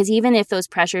 Because even if those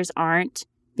pressures aren't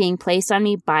being placed on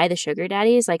me by the sugar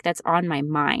daddies, that's on my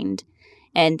mind.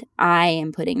 And I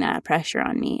am putting that pressure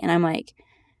on me. And I'm like,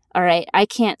 all right, I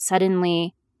can't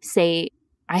suddenly say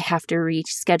I have to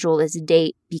reschedule this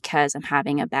date because I'm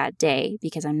having a bad day,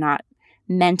 because I'm not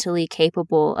mentally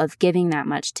capable of giving that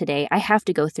much today. I have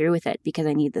to go through with it because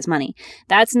I need this money.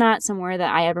 That's not somewhere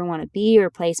that I ever want to be or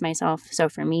place myself. So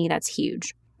for me, that's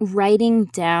huge. Writing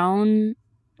down,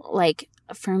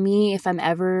 for me, if I'm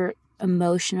ever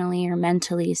emotionally or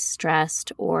mentally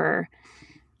stressed or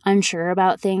unsure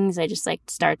about things, I just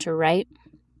start to write.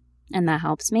 And that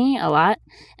helps me a lot.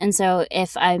 And so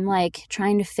if I'm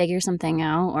trying to figure something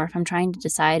out, or if I'm trying to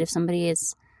decide if somebody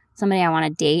is somebody I want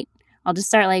to date, I'll just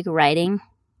start writing,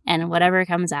 and whatever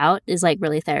comes out is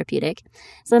really therapeutic.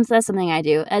 So that's something I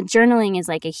do. Journaling is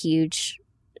a huge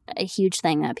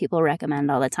thing that people recommend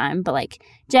all the time. But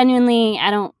genuinely, I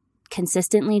don't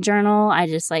consistently journal. I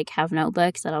just have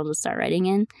notebooks that I'll just start writing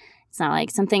in. It's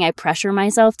not something I pressure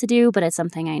myself to do, but it's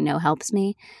something I know helps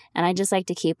me. And I just like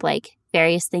to keep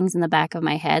various things in the back of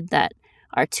my head that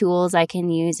are tools I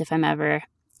can use if I'm ever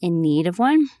in need of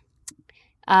one.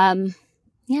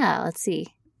 Let's see.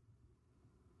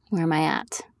 Where am I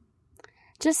at?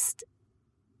 Just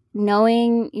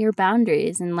knowing your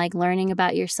boundaries and learning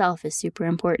about yourself is super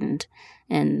important,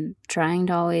 and trying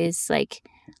to always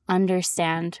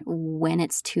understand when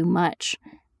it's too much,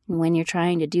 when you're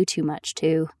trying to do too much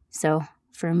too. So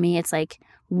for me, it's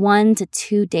 1 to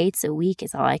 2 dates a week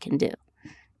is all I can do.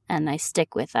 And I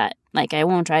stick with that. I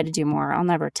won't try to do more. I'll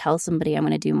never tell somebody I'm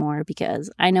going to do more because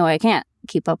I know I can't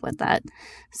keep up with that.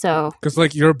 So,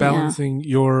 because you're balancing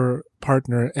your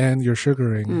partner and your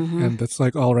sugaring, and that's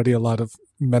already a lot of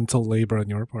mental labor on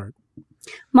your part.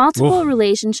 Multiple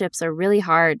relationships are really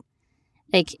hard.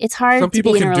 It's hard to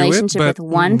be in a relationship with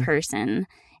one person,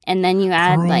 and then you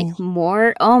add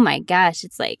more. Oh my gosh,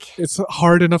 it's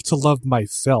hard enough to love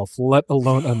myself, let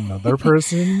alone another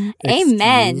person.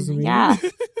 Amen. Yeah.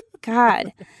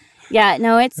 God. Yeah,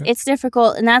 no, it's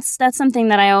difficult, and that's something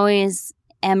that I always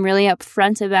am really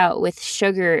upfront about with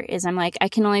sugar is I'm like, I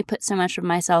can only put so much of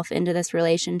myself into this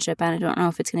relationship, and I don't know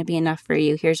if it's going to be enough for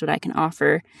you. Here's what I can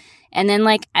offer. And then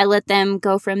like I let them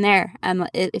go from there.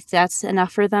 If that's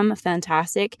enough for them,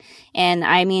 fantastic. And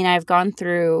I mean, I've gone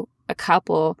through a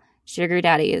couple sugar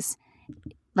daddies.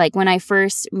 Like when I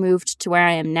first moved to where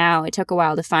I am now, it took a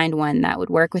while to find one that would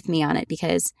work with me on it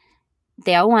because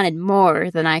they all wanted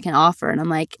more than I can offer. And I'm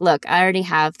like, look, I already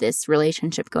have this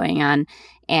relationship going on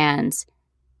and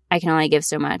I can only give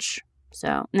so much. So,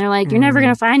 and they're like, you're never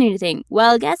going to find anything.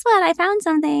 Well, guess what? I found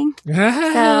something.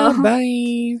 So,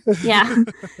 bye. Yeah.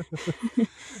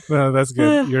 No, that's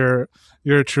good.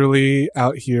 You're truly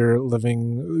out here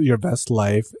living your best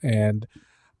life. And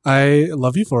I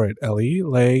love you for it, Ellie.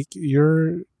 Like,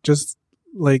 you're just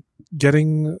like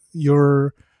getting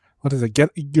your, what is it?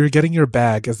 You're getting your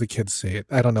bag, as the kids say it.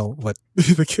 I don't know what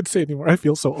the kids say anymore. I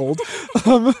feel so old.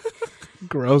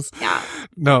 Gross. Yeah.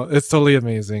 No, it's totally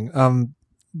amazing.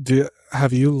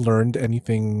 Have you learned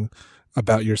anything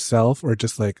about yourself, or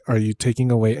just like, are you taking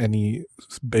away any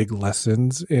big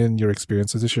lessons in your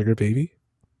experience as a sugar baby?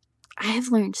 I have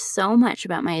learned so much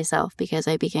about myself because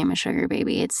I became a sugar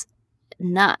baby. It's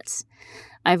nuts.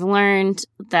 I've learned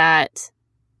that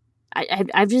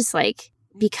I've just like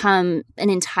become an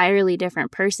entirely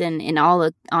different person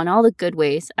on all the good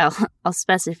ways. I'll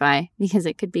specify because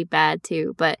it could be bad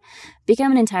too, but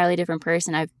become an entirely different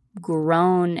person. I've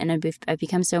grown and I've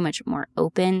become so much more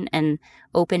open and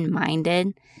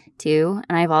open-minded too.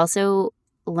 And I've also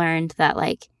learned that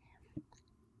like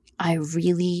I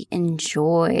really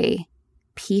enjoy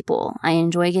people. I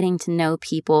enjoy getting to know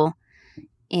people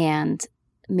and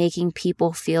making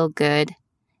people feel good,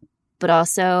 but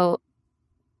also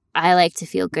I like to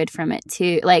feel good from it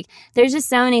too. Like there's just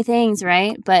so many things,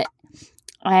 right? But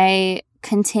I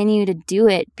continue to do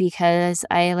it because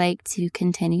I like to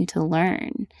continue to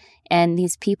learn. And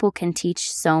these people can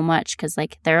teach so much because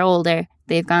like they're older,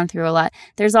 they've gone through a lot.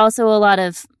 There's also a lot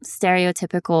of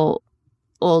stereotypical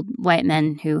old white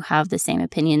men who have the same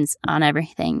opinions on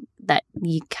everything that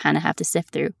you kind of have to sift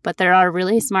through. But there are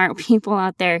really smart people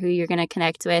out there who you're going to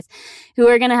connect with, who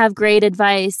are going to have great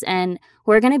advice and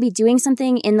who are going to be doing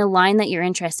something in the line that you're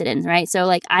interested in, right? So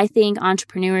like I think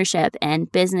entrepreneurship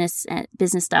and business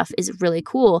stuff is really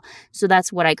cool. So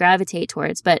that's what I gravitate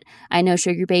towards. But I know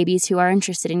sugar babies who are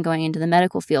interested in going into the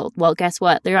medical field. Well, guess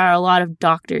what? There are a lot of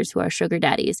doctors who are sugar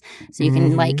daddies. So you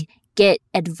can like get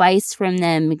advice from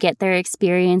them, get their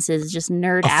experiences, just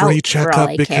nerd out. A free checkup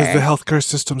because care. the healthcare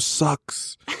system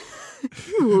sucks.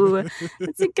 Ooh,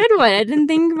 that's a good one. I didn't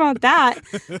think about that.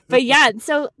 But yeah,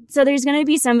 so there's going to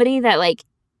be somebody that like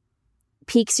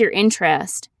piques your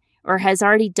interest or has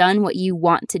already done what you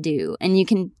want to do, and you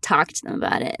can talk to them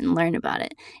about it and learn about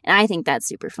it. And I think that's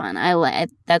super fun.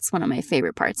 That's one of my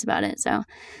favorite parts about it. So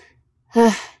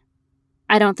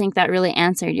I don't think that really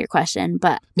answered your question,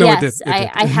 but no, yes, it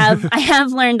did. I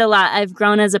have learned a lot. I've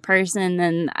grown as a person,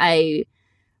 and I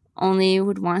only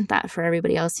would want that for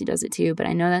everybody else who does it too. But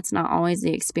I know that's not always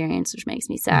the experience, which makes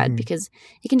me sad because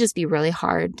it can just be really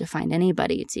hard to find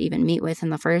anybody to even meet with in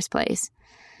the first place.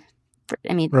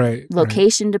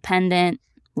 Location dependent,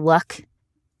 luck.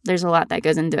 There's a lot that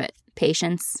goes into it.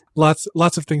 Patience. Lots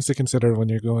of things to consider when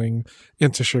you're going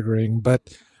into sugaring, but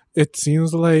it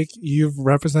seems like you've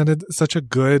represented such a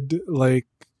good like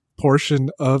portion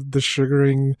of the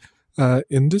sugaring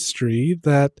industry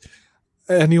that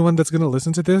anyone that's going to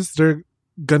listen to this, they're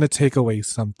going to take away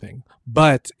something.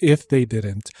 But if they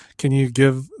didn't, can you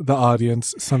give the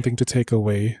audience something to take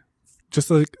away? Just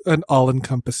like an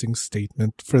all-encompassing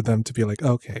statement for them to be like,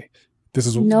 okay, this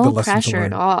is no the lesson pressure to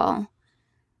learn. at all.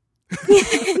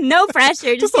 No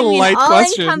pressure. Just a light an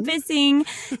question. all-encompassing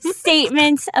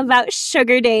statement about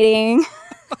sugar dating.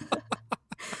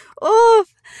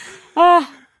 Oof.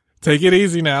 Take it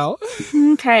easy now.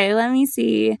 Okay, let me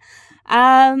see.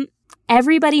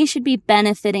 Everybody should be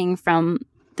benefiting from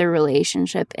the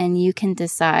relationship, and you can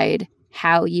decide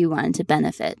how you want to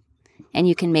benefit, and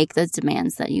you can make those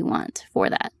demands that you want for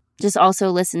that. Just also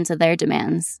listen to their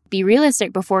demands. Be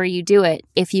realistic before you do it.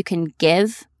 If you can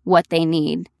give what they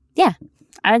need, yeah,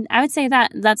 I would say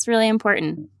that's really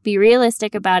important. Be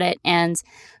realistic about it,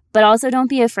 but also don't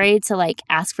be afraid to like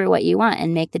ask for what you want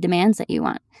and make the demands that you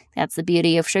want. That's the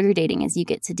beauty of sugar dating, is you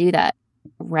get to do that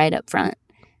right up front.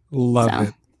 Love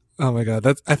it. Oh my God.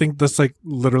 I think that's like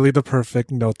literally the perfect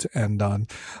note to end on.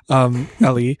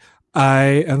 Ellie, I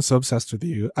am so obsessed with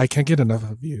you. I can't get enough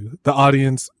of you. The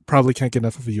audience probably can't get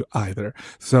enough of you either.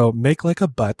 So make like a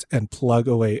butt and plug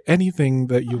away anything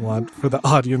that you want for the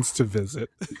audience to visit.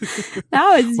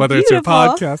 That was Whether beautiful.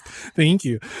 it's your podcast. Thank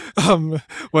you.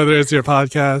 Whether it's your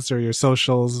podcast or your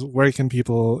socials, where can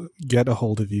people get a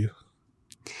hold of you?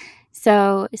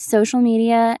 So social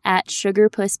media at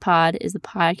SugarPussPod is the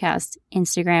podcast,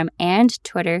 Instagram and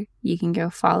Twitter. You can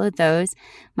go follow those.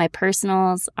 My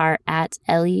personals are at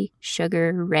Ellie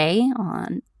Sugar Ray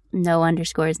on no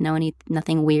underscores,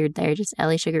 nothing weird there, just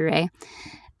Ellie Sugar Ray.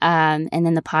 And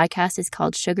then the podcast is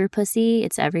called Sugar Pussy.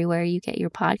 It's everywhere you get your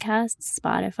podcasts,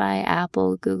 Spotify,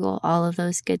 Apple, Google, all of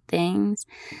those good things.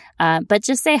 But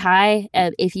just say hi.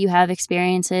 If you have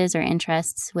experiences or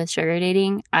interests with sugar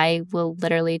dating, I will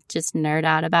literally just nerd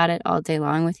out about it all day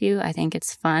long with you. I think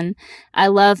it's fun. I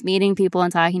love meeting people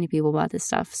and talking to people about this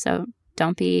stuff. So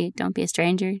don't be a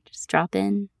stranger. Just drop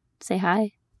in, say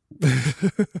hi.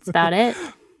 That's about it.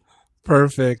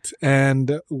 Perfect.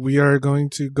 And we are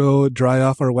going to go dry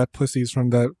off our wet pussies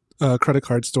from that credit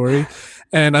card story.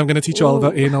 And I'm going to teach you all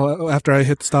about anal after I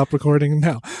hit stop recording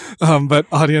now. But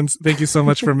audience, thank you so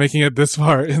much for making it this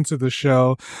far into the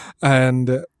show.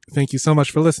 And thank you so much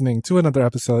for listening to another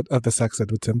episode of the Sex Ed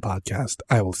with Tim podcast.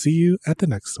 I will see you at the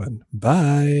next one.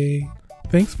 Bye.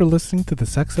 Thanks for listening to the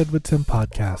Sex Ed with Tim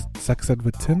podcast. Sex Ed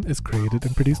with Tim is created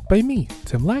and produced by me,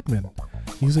 Tim Lagman.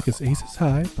 Music is Aces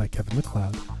High by Kevin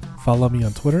MacLeod. Follow me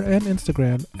on Twitter and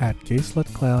Instagram at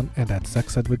GaySlutClown and at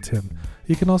Sex Ed with Tim.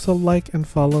 You can also like and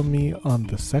follow me on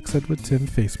the Sex Ed with Tim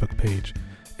Facebook page.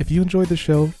 If you enjoyed the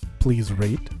show, please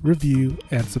rate, review,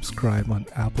 and subscribe on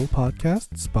Apple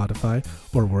Podcasts, Spotify,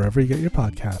 or wherever you get your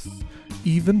podcasts.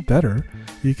 Even better,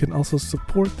 you can also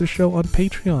support the show on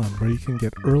Patreon, where you can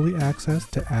get early access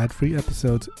to ad-free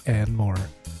episodes and more.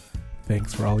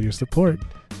 Thanks for all your support,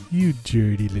 you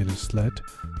dirty little slut.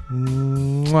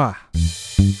 Mwah.